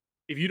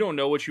 if you don't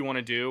know what you want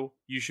to do,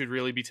 you should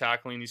really be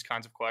tackling these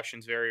kinds of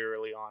questions very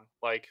early on.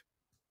 Like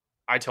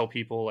I tell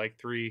people like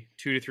 2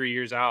 to 3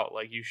 years out,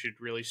 like you should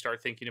really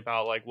start thinking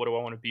about like, what do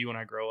I want to be when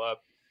I grow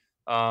up?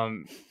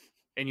 And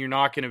you're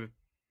not going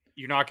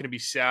to be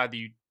sad that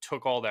you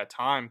took all that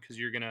time, because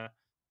you're going to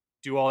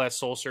do all that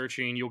soul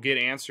searching. You'll get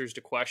answers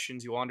to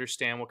questions. You'll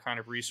understand what kind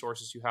of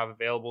resources you have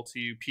available to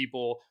you.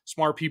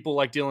 Smart people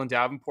like Dylan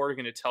Davenport are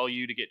going to tell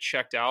you to get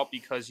checked out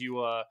because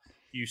you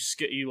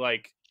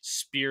like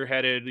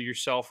spearheaded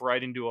yourself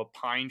right into a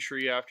pine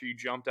tree after you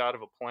jumped out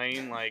of a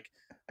plane, like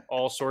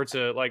all sorts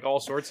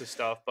of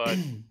stuff. But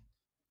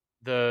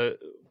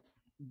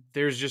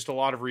there's just a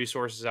lot of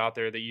resources out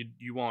there that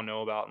you won't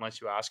know about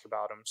unless you ask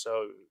about them.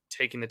 So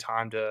taking the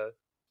time to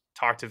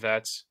talk to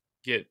vets,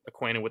 get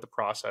acquainted with the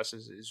process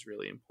is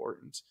really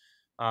important.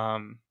 But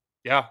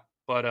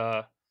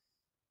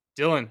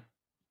Dylan,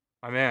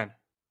 my man,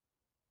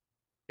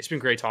 it's been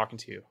great talking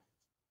to you.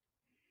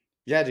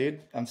 Yeah,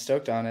 dude, I'm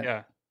stoked on it.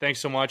 Yeah. Thanks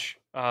so much.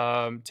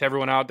 To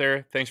everyone out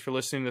there, thanks for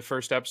listening to the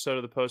first episode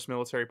of the Post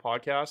Military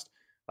Podcast.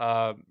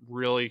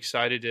 Really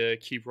excited to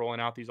keep rolling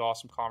out these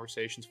awesome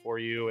conversations for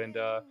you, and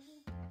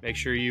make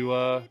sure you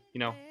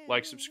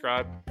like,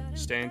 subscribe,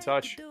 stay in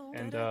touch,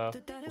 and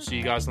we'll see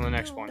you guys on the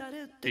next one.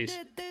 Peace.